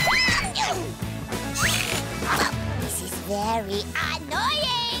buttons! This is very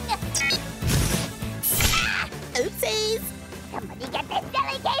annoying! Oopsies! Somebody get this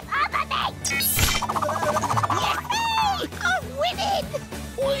silly game off of me! Yippee! I'm winning!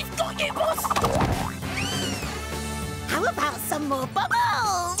 We've got you, boss. How about some more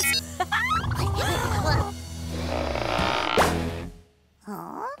bubbles?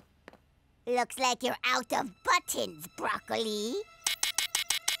 Huh? Looks like you're out of buttons, Broccoli.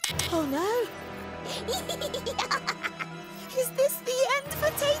 Oh no! Is this the end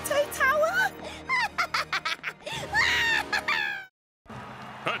for Tato Tower?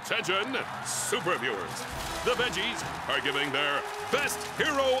 Attention, super viewers. The veggies are giving their Best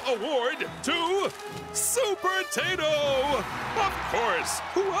Hero Award to Supertato. Of course,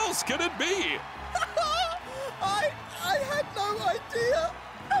 who else can it be? I had no idea.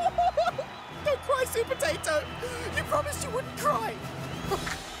 Don't cry, Supertato. You promised you wouldn't cry.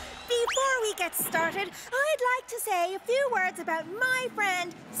 Before we get started, I'd like to say a few words about my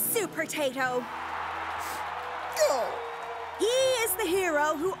friend, Supertato. He is the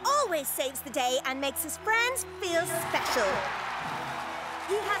hero who always saves the day and makes his friends feel special.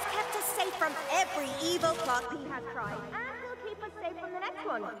 He has kept us safe from every evil plot he has tried, and will keep us safe from the next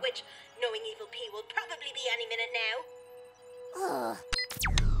one, which, knowing Evil Pea, will probably be any minute now.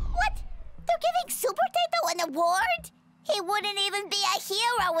 What? They're giving Supertato an award? He wouldn't even be a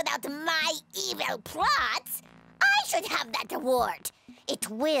hero without my evil plots. I should have that award. It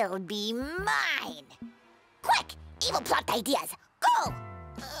will be mine. Quick, evil plot ideas. Go!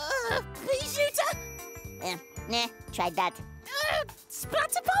 Pea shooter? Nah, tried that.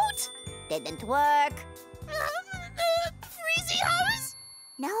 Splatterbolt? Didn't work. Freezy hose?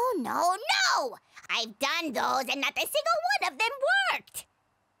 No. I've done those and not a single one of them worked.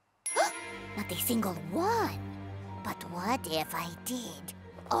 Not a single one. But what if I did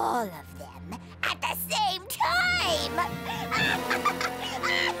all of them at the same time?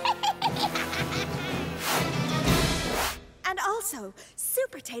 And also,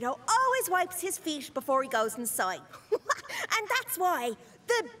 Supertato always wipes his feet before he goes inside. And that's why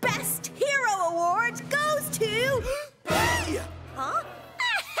the Best Hero Award goes to... Huh?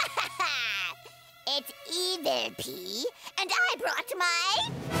 It's Evil Pea, and I brought my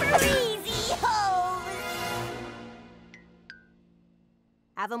Freezy hose.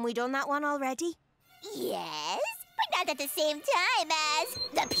 Haven't we done that one already? Yes, but not at the same time as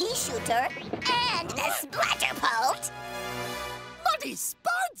the Pea Shooter and the Splatterbolt. Muddy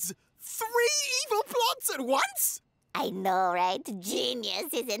Spuds! 3 evil plots at once? I know, right?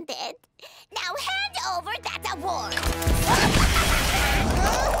 Genius, isn't it? Now hand over that award.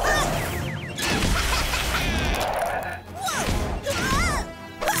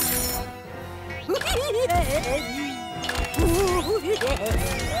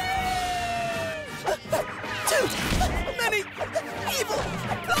 Too many evil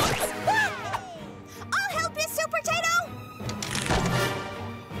plots! I'll help you, Supertato!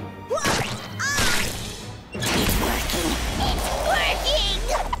 It's working!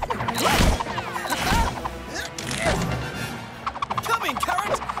 Coming,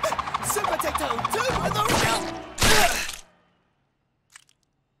 Current! Supertato, to the realm!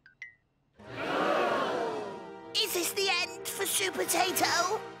 Is this the end for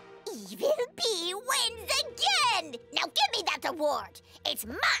Supertato? Evil Pea wins again! Now give me that award! It's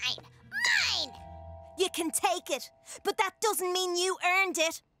mine! Mine! You can take it, but that doesn't mean you earned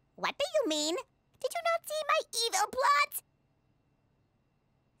it. What do you mean? Did you not see my evil plot?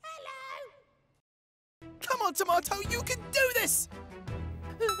 Hello? Come on, Tomato, you can do this!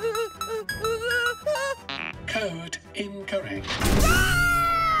 Code incorrect.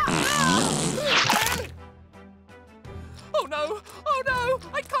 Oh no!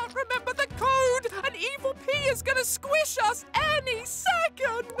 I can't remember the code! And Evil Pea is gonna squish us any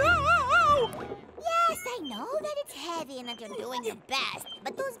second! No! Yes, I know that it's heavy and that you're doing your best,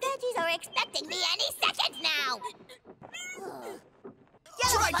 but those veggies are expecting me any second now!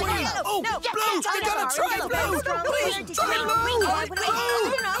 Try green! Oh, blue! They're gonna try blue! Please, try blue!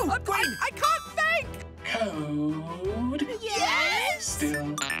 Green! I can't think! Code. Yes?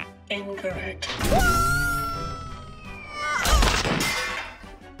 Still incorrect.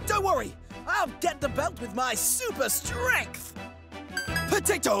 Don't worry, I'll get the belt with my super strength!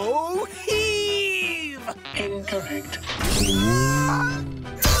 Potato heave! Incorrect.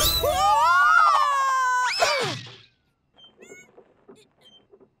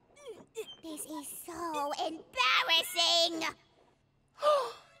 This is so embarrassing!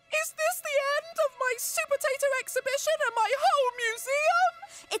 Is this the end of my Supertato exhibition and my whole museum?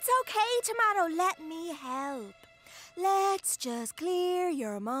 It's okay, Tomato. Let me help. Let's just clear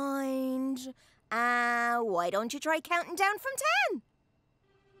your mind. Why don't you try counting down from 10?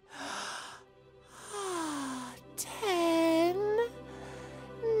 10,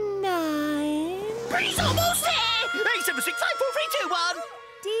 9. He's almost there! 8, 7, 6, 5, 4, 3, 2, 1!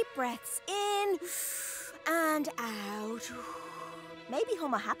 Deep breaths in and out. Maybe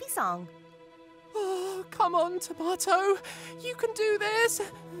hum a happy song. Oh, come on, Tomato. You can do this.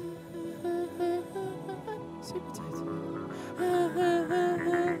 Supertato.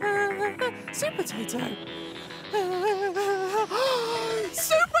 Supertato.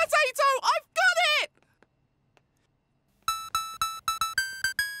 Supertato! I've got it!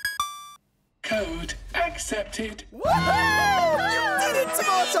 Code accepted. Woohoo! You did it,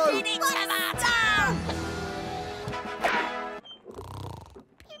 Tomato! Did it, Tomato!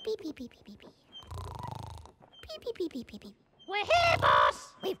 Beep, beep, beep, beep, beep, beep. Beep, beep, beep, beep, beep, beep. We're here, boss!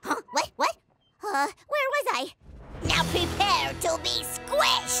 Wait, huh? What? Where was I? Now prepare to be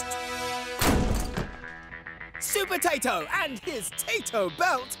squished! Supertato and his Tato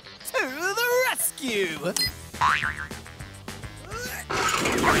belt to the rescue!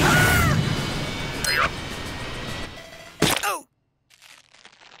 Oh!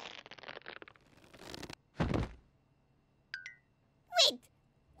 Wait,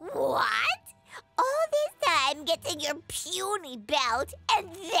 what? All this time getting your puny belt, and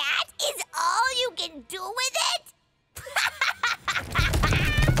that is all you can do with it?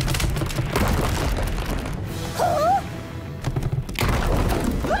 Huh?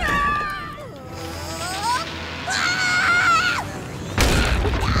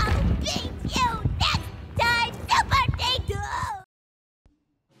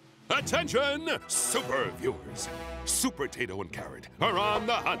 Attention, super viewers! Supertato and Carrot are on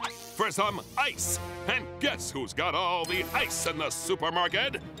the hunt for some ice. And guess who's got all the ice in the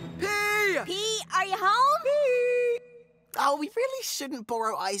supermarket? P! P, are you home? Oh, we really shouldn't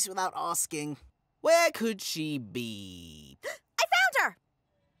borrow ice without asking. Where could she be? I found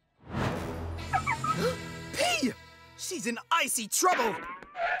her! P! She's in icy trouble!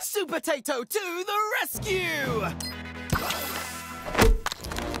 Supertato to the rescue!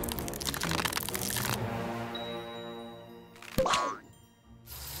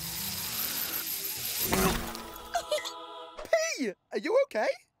 P! Are you okay?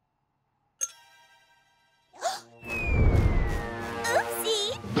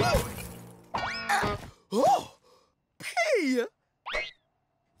 Oopsie! Oh! P! You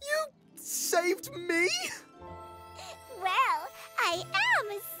saved me? Well, I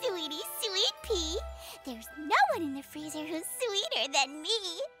am a sweetie sweet pea. There's no one in the freezer who's sweeter than me.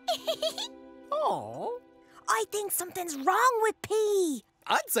 Oh. I think something's wrong with P.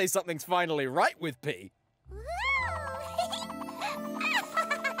 I'd say something's finally right with P.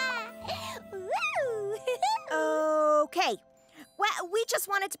 Okay. Well, we just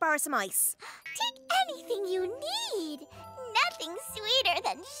wanted to borrow some ice. Take anything you need. Nothing sweeter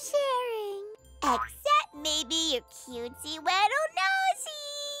than sharing. Except maybe your cutesy little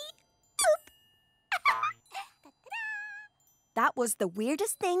nosy. Boop. That was the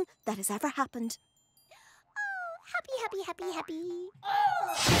weirdest thing that has ever happened. Happy.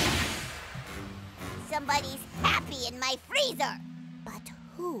 Somebody's happy in my freezer. But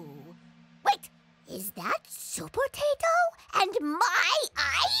who? Wait, is that Supertato and my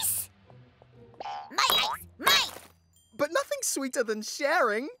ice? My ice, mine! But nothing sweeter than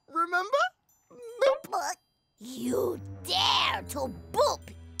sharing, remember? Boop. You dare to boop,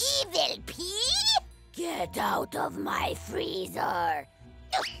 Evil Pea? Get out of my freezer.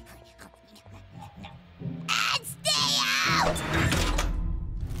 And stay out!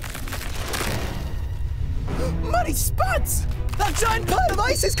 Muddy spots! That giant pile of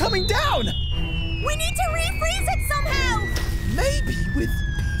ice is coming down! We need to refreeze it somehow! Maybe with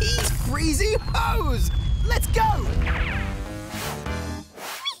P's freezy hose! Let's go!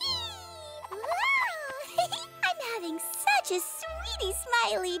 I'm having such a sweetie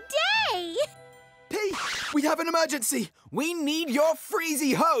smiley day! P, we have an emergency! We need your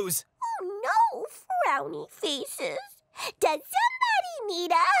freezy hose! Oh no, frowny faces. Does somebody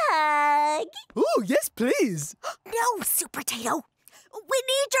need a hug? Oh, yes, please! No, Supertato. We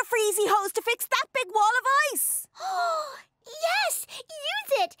need your freezy hose to fix that big wall of ice. Yes,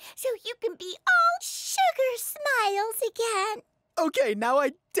 use it so you can be all sugar smiles again. Okay, now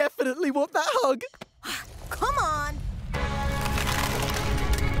I definitely want that hug. Come on.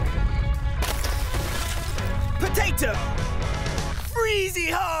 Potato! Freezy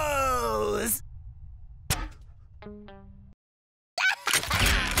hose!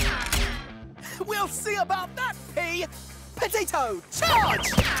 We'll see about that, P! Potato,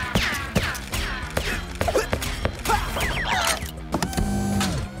 charge!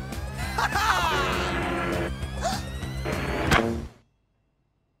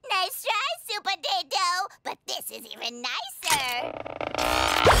 Nice try, Supertato, but this is even nicer.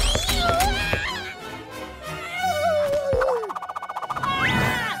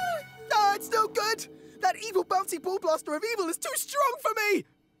 No, it's no good! That evil bouncy ball blaster of evil is too strong for me!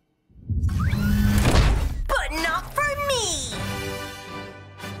 But not for me!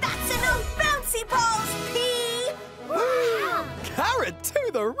 That's enough bouncy balls, P! Wow. Carrot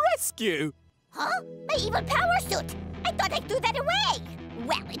to the rescue! Huh? My evil power suit! I thought I threw that away!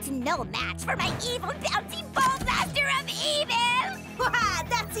 Well, it's no match for my evil bouncy ball blaster of evil!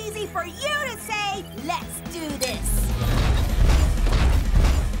 That's easy for you to say! Let's do this!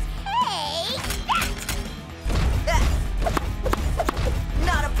 Take that!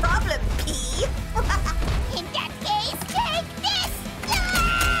 Not a problem, P! In that case, take this!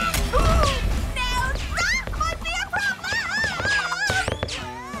 Now that might be a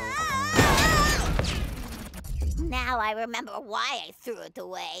problem! Now I remember why I threw it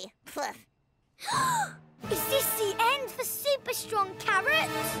away. Is this the end for Super Strong Carrot?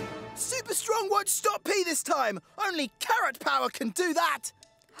 Super strong won't stop P this time! Only carrot power can do that!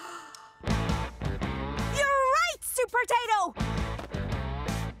 You're right, Supertato!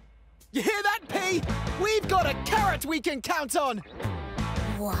 You hear that, P? We've got a carrot we can count on!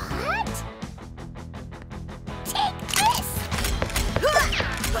 What? Take this!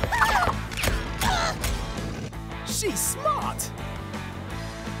 She's smart!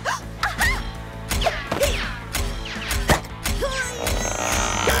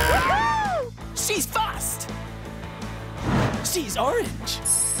 She's fast! She's orange!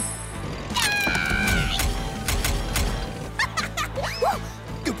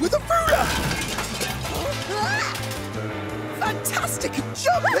 with a ruler! Fantastic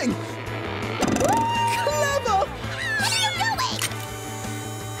jumping! Clever! What are you doing?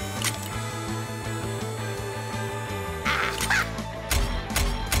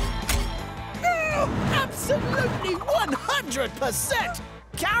 Oh, absolutely 100%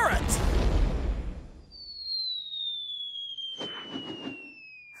 carrot!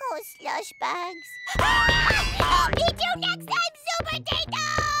 Oh, slush bags. I'll beat you next time, Supertato!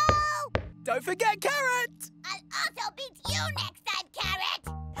 Don't forget carrot! I'll also beat you next time, Carrot!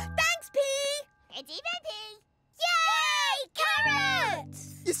 Thanks, Pea! It's Evil Pea! Yay! Carrot!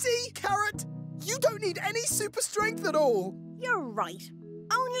 You see, Carrot, you don't need any super strength at all. You're right.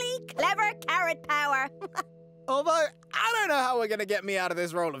 Only clever carrot power. Although, I don't know how we're gonna get me out of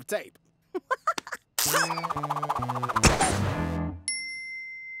this roll of tape.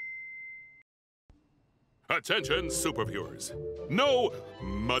 Attention, super viewers. No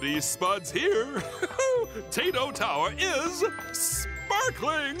muddy spuds here. Tato Tower is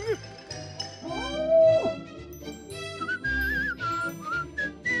sparkling.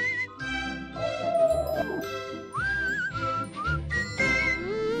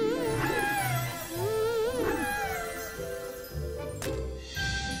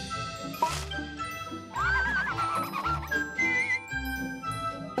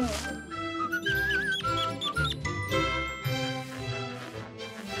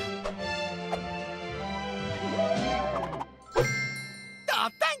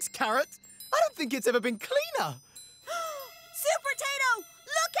 Thanks, Carrot. I don't think it's ever been cleaner. Supertato,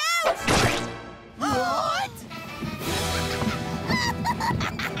 look out! What?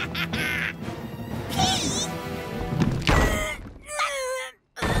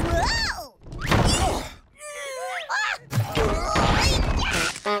 Whoa!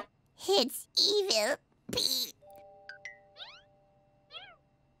 It's Evil Pea.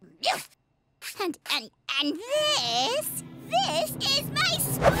 And this is my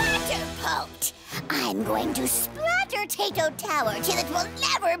splatter pote. I'm going to splatter Tato Tower till it will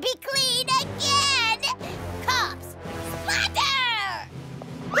never be clean again. Cops, splatter!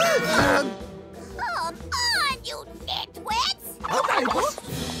 Come on, you nitwits!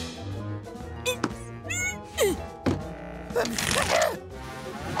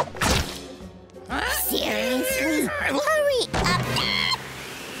 Seriously? Hurry up!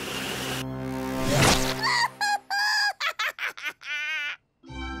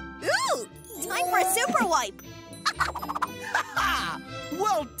 Ooh, time for a super wipe.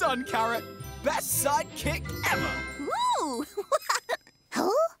 Well done, Carrot. Best sidekick ever. Ooh.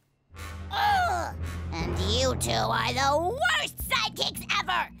 Huh? And you two are the worst sidekicks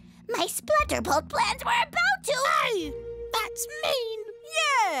ever! My Splatterbolt plans were about to... Hey, that's mean.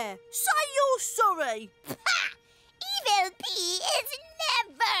 Yeah, say you're sorry. Ha! Evil Pea is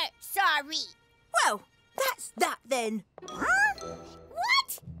never sorry! Well, that's that then. Huh?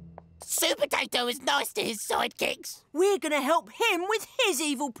 What? Supertato is nice to his sidekicks. We're gonna help him with his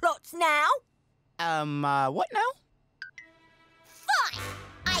evil plots now. What now? Fine!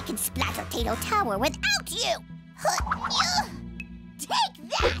 I can splatter Tato Tower without you! Take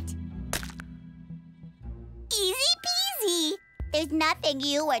that! Easy peasy! There's nothing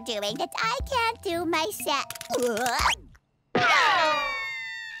you are doing that I can't do myself. I'm fine!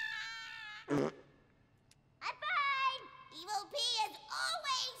 Evil Pea is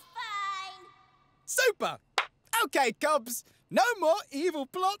always fine! Super! Okay, Cubs. No more evil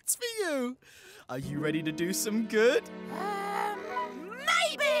plots for you. Are you ready to do some good?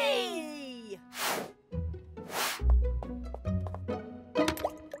 Maybe!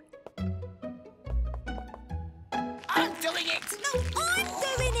 I'm doing it. No, I'm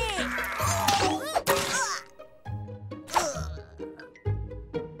doing it!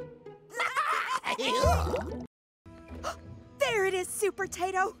 There it is,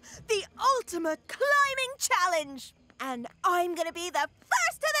 Supertato! The ultimate climbing challenge! And I'm gonna be the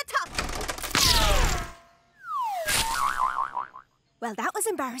first to the top! Well, that was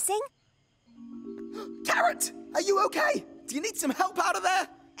embarrassing. Carrot, are you okay? Do you need some help out of there?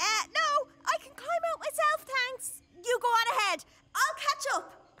 No, I can climb out myself, thanks. You go on ahead. I'll catch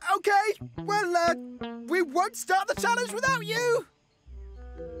up. Okay. Well, we won't start the challenge without you.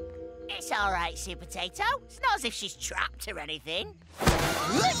 It's all right, Supertato. It's not as if she's trapped or anything.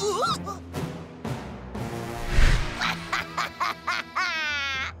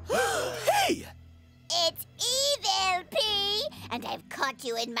 Hey! It's Evil Pea, and I've caught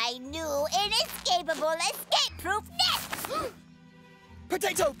you in my new inescapable escape-proof net!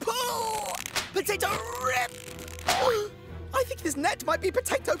 Potato pull! Potato rip! I think this net might be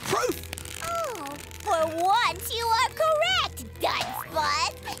potato-proof. Oh, for once you are correct,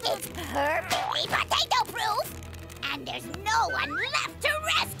 Dunspud! there's no one left to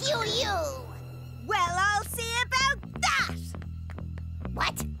rescue you! Well, I'll see about that!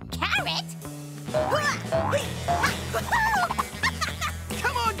 What? Carrot?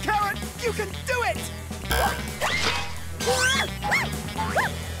 Come on, Carrot! You can do it!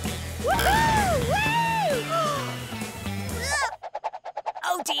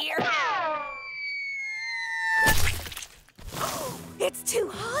 Oh dear! It's too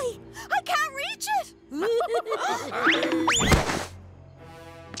high! I can't reach it!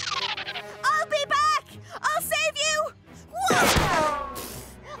 I'll be back! I'll save you!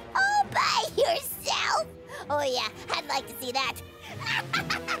 All by yourself? Oh yeah, I'd like to see that.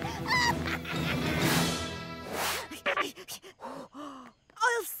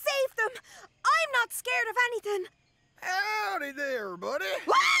 I'll save them! I'm not scared of anything! Howdy there, buddy.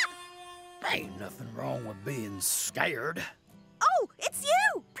 Ain't nothing wrong with being scared. Oh, it's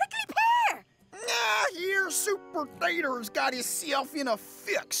you! Prickly Pear! Ah, here, Supertato's got himself in a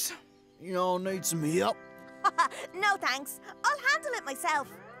fix. You all need some help? No thanks. I'll handle it myself.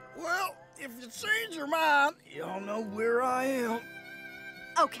 Well, if you change your mind, y'all know where I am.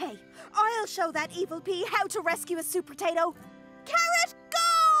 Okay, I'll show that Evil Pea how to rescue a Supertato. Carrot,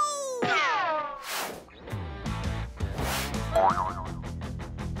 go!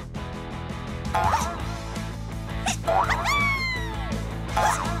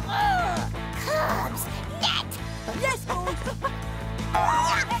 Cubs! Net! Yes, boy!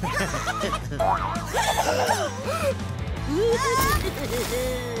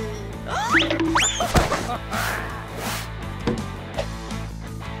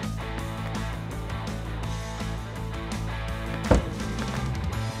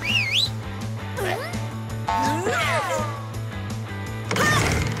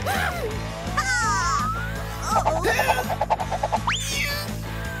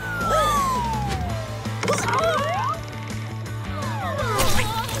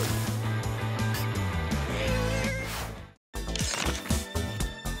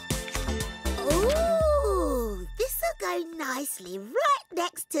 Ooh, this'll go nicely right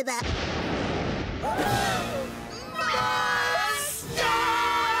next to the...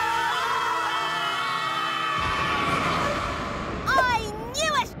 I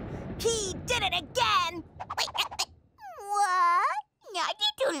knew it! He did it again! What? Not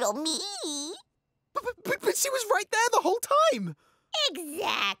little me. But she was right there the whole time!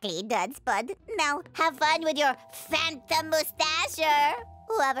 Exactly, Dudspud. Now, have fun with your phantom mustacher,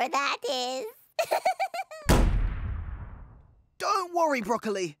 whoever that is. Don't worry,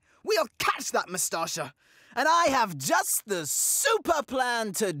 Broccoli. We'll catch that moustacher. And I have just the super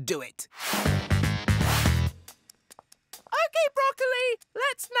plan to do it. Okay, Broccoli,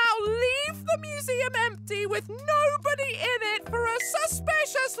 let's now leave the museum empty with nobody in it for a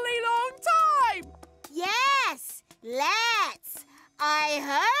suspiciously long time. Yes, let's. I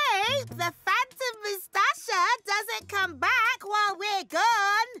hope the phantom moustacher doesn't come back while we're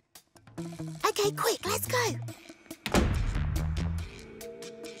gone. Okay, quick, let's go.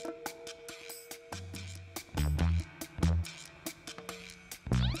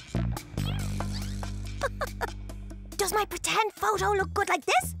 Does my pretend photo look good like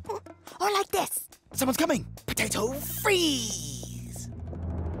this? Or like this? Someone's coming. Potato freeze!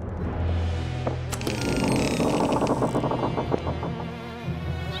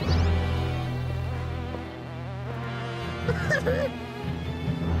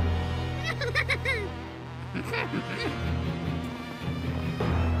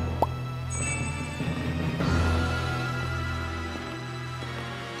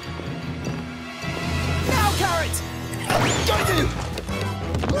 Now, Carrot! Got you!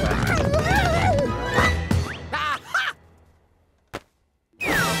 Aha!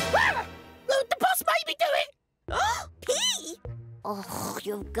 The boss made me do it! Pea? Oh,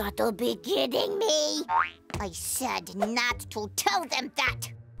 you've got to be kidding me. I said not to tell them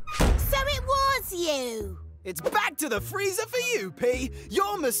that. So it was you. It's back to the freezer for you, Pea.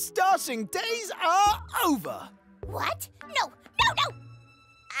 Your moustaching days are over. What? No, no, no!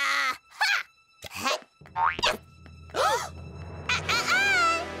 Aha!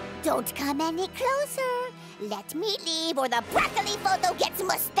 Don't come any closer. Let me leave or the broccoli photo gets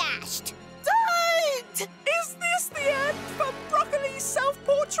moustached. Don't! Is this the end for Broccoli's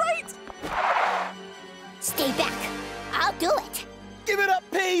self-portrait? Stay back. I'll do it. Give it up,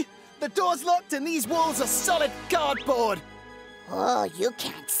 Pea. The door's locked and these walls are solid cardboard. Oh, you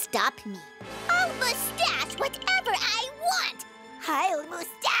can't stop me. I'll mustache whatever I want. I'll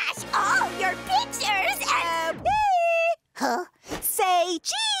mustache all your pictures and... Huh? Say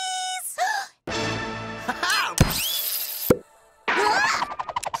cheese!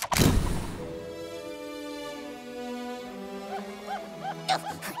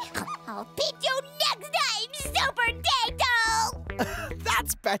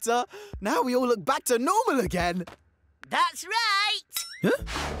 better. Now we all look back to normal again. That's right! Huh?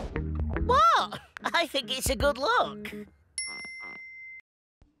 What? I think it's a good look.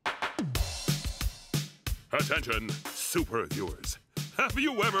 Attention, super viewers. Have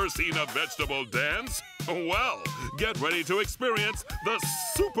you ever seen a vegetable dance? Well, get ready to experience the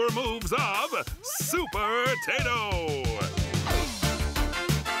super moves of Supertato.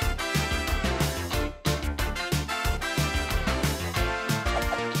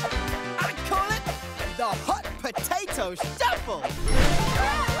 I call it the hot potato shuffle.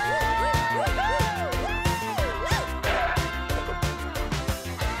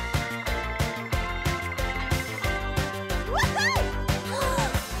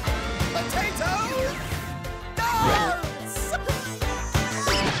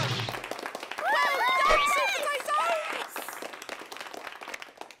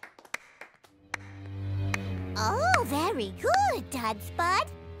 Oh, very good, Spud.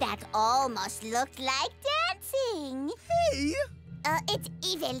 That almost looked like dancing. Hey! It's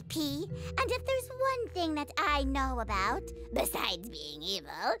Evil Pea, and if there's one thing that I know about, besides being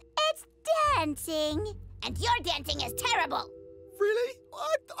evil, it's dancing. And your dancing is terrible. Really?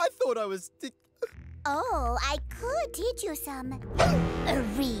 I thought I was... Oh, I could teach you some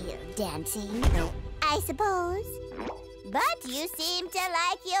real dancing, I suppose. But you seem to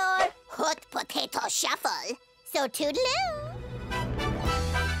like your hot potato shuffle. So toodaloo.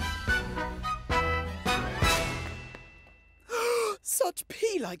 Such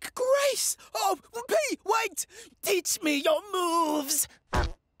pea-like grace! Oh, Pea, wait! Teach me your moves!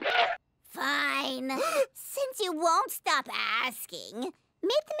 Fine. Since you won't stop asking, meet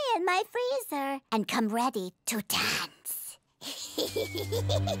me in my freezer and come ready to dance.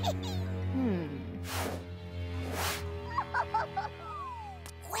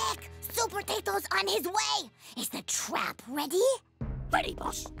 Quick! Supertato's on his way! Is the trap ready? Ready,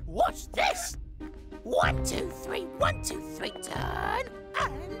 boss. Watch this. 1, 2, 3, 1, 2, 3, turn.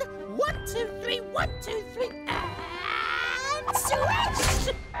 And 1, 2, 3, 1, 2, 3, and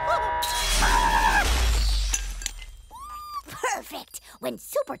switch! Perfect! When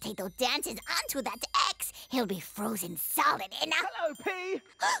Supertato dances onto that X, he'll be frozen solid in a... Hello, Pea!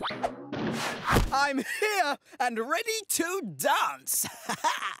 I'm here and ready to dance!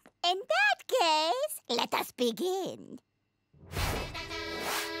 In that case, let us begin.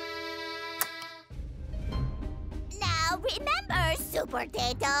 Now remember,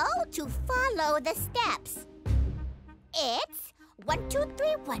 Supertato, to follow the steps. It's 1, 2,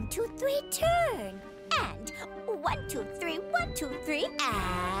 3, 1, 2, 3, turn. And 1, 2, 3, 1, 2, 3,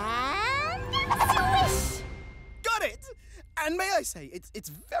 and swish! Got it! And may I say, it's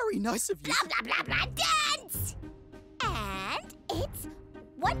very nice of you. Blah, blah, blah, blah, dance! And it's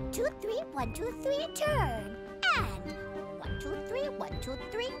 1, 2, 3, 1, 2, 3, turn. And 1, 2, 3, 1, 2,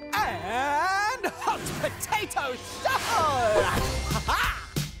 3. And hot potato shuffle! Ha-ha!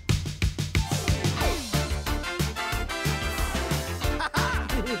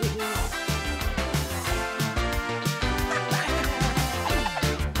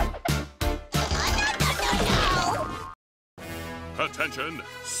 Attention,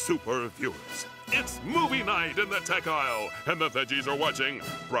 super viewers. It's movie night in the tech aisle, and the veggies are watching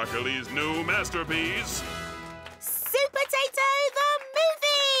Broccoli's new masterpiece. Supertato the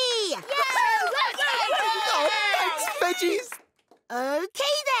movie! Oh, thanks, veggies!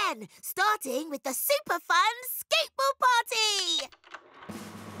 Okay then, starting with the super fun skateboard party!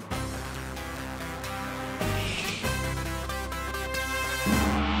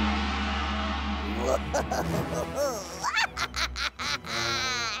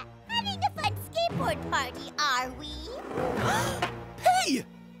 Having a fun skateboard party, are we? Pea!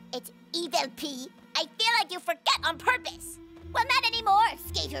 It's Evil Pea. I feel like you forget on purpose. Well, not anymore,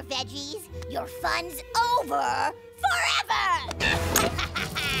 skater veggies. Your fun's over forever!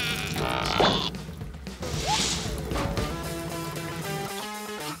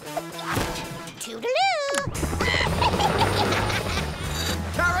 Toodaloo!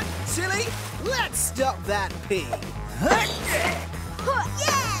 Carrot, chili, let's stop that Pea.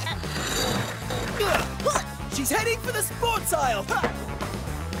 Yeah! She's heading for the sports aisle.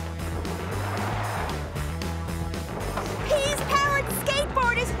 Pea's powered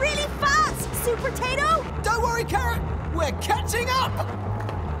skateboard is really fast, Supertato! Don't worry, Carrot. We're catching up.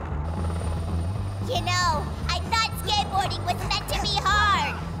 You know, I thought skateboarding was meant to be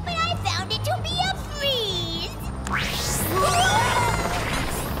hard, but I found it to be a breeze.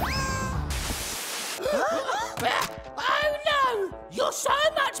 Oh no! You're so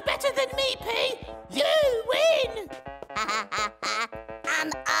much better than me, Pea! You win!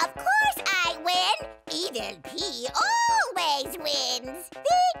 Of course I win. Evil Pea always wins.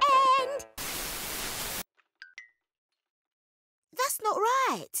 That's not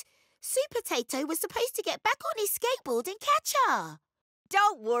right. Supertato was supposed to get back on his skateboard and catch her.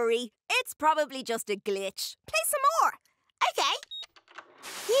 Don't worry. It's probably just a glitch. Play some more. Okay.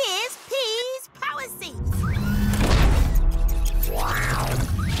 Here's Pea's power suit. Wow.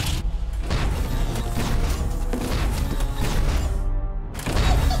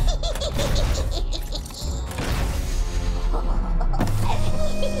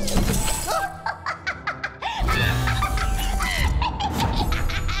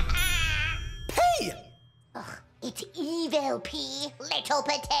 Pea! It's Evil Pea, little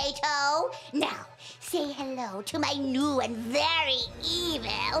potato. Now, say hello to my new and very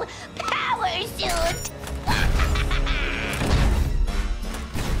evil power suit.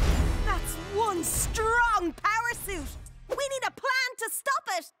 That's one strong power suit. We need a plan to stop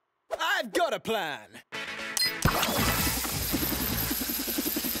it. I've got a plan.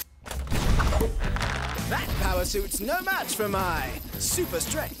 That power suit's no match for my super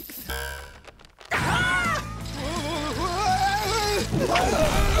strength.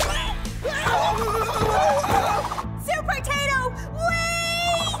 Supertato,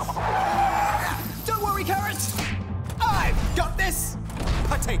 wait! Don't worry, Carrot. I've got this.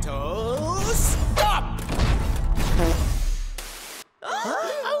 Potatoes, stop!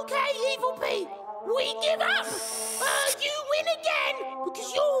 Okay, Evil Pea, we give up. You win again because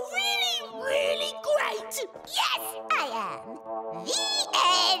you're really, really great. Yes, I am. The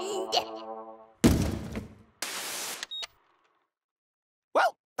end.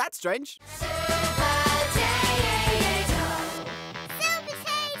 Well, that's strange.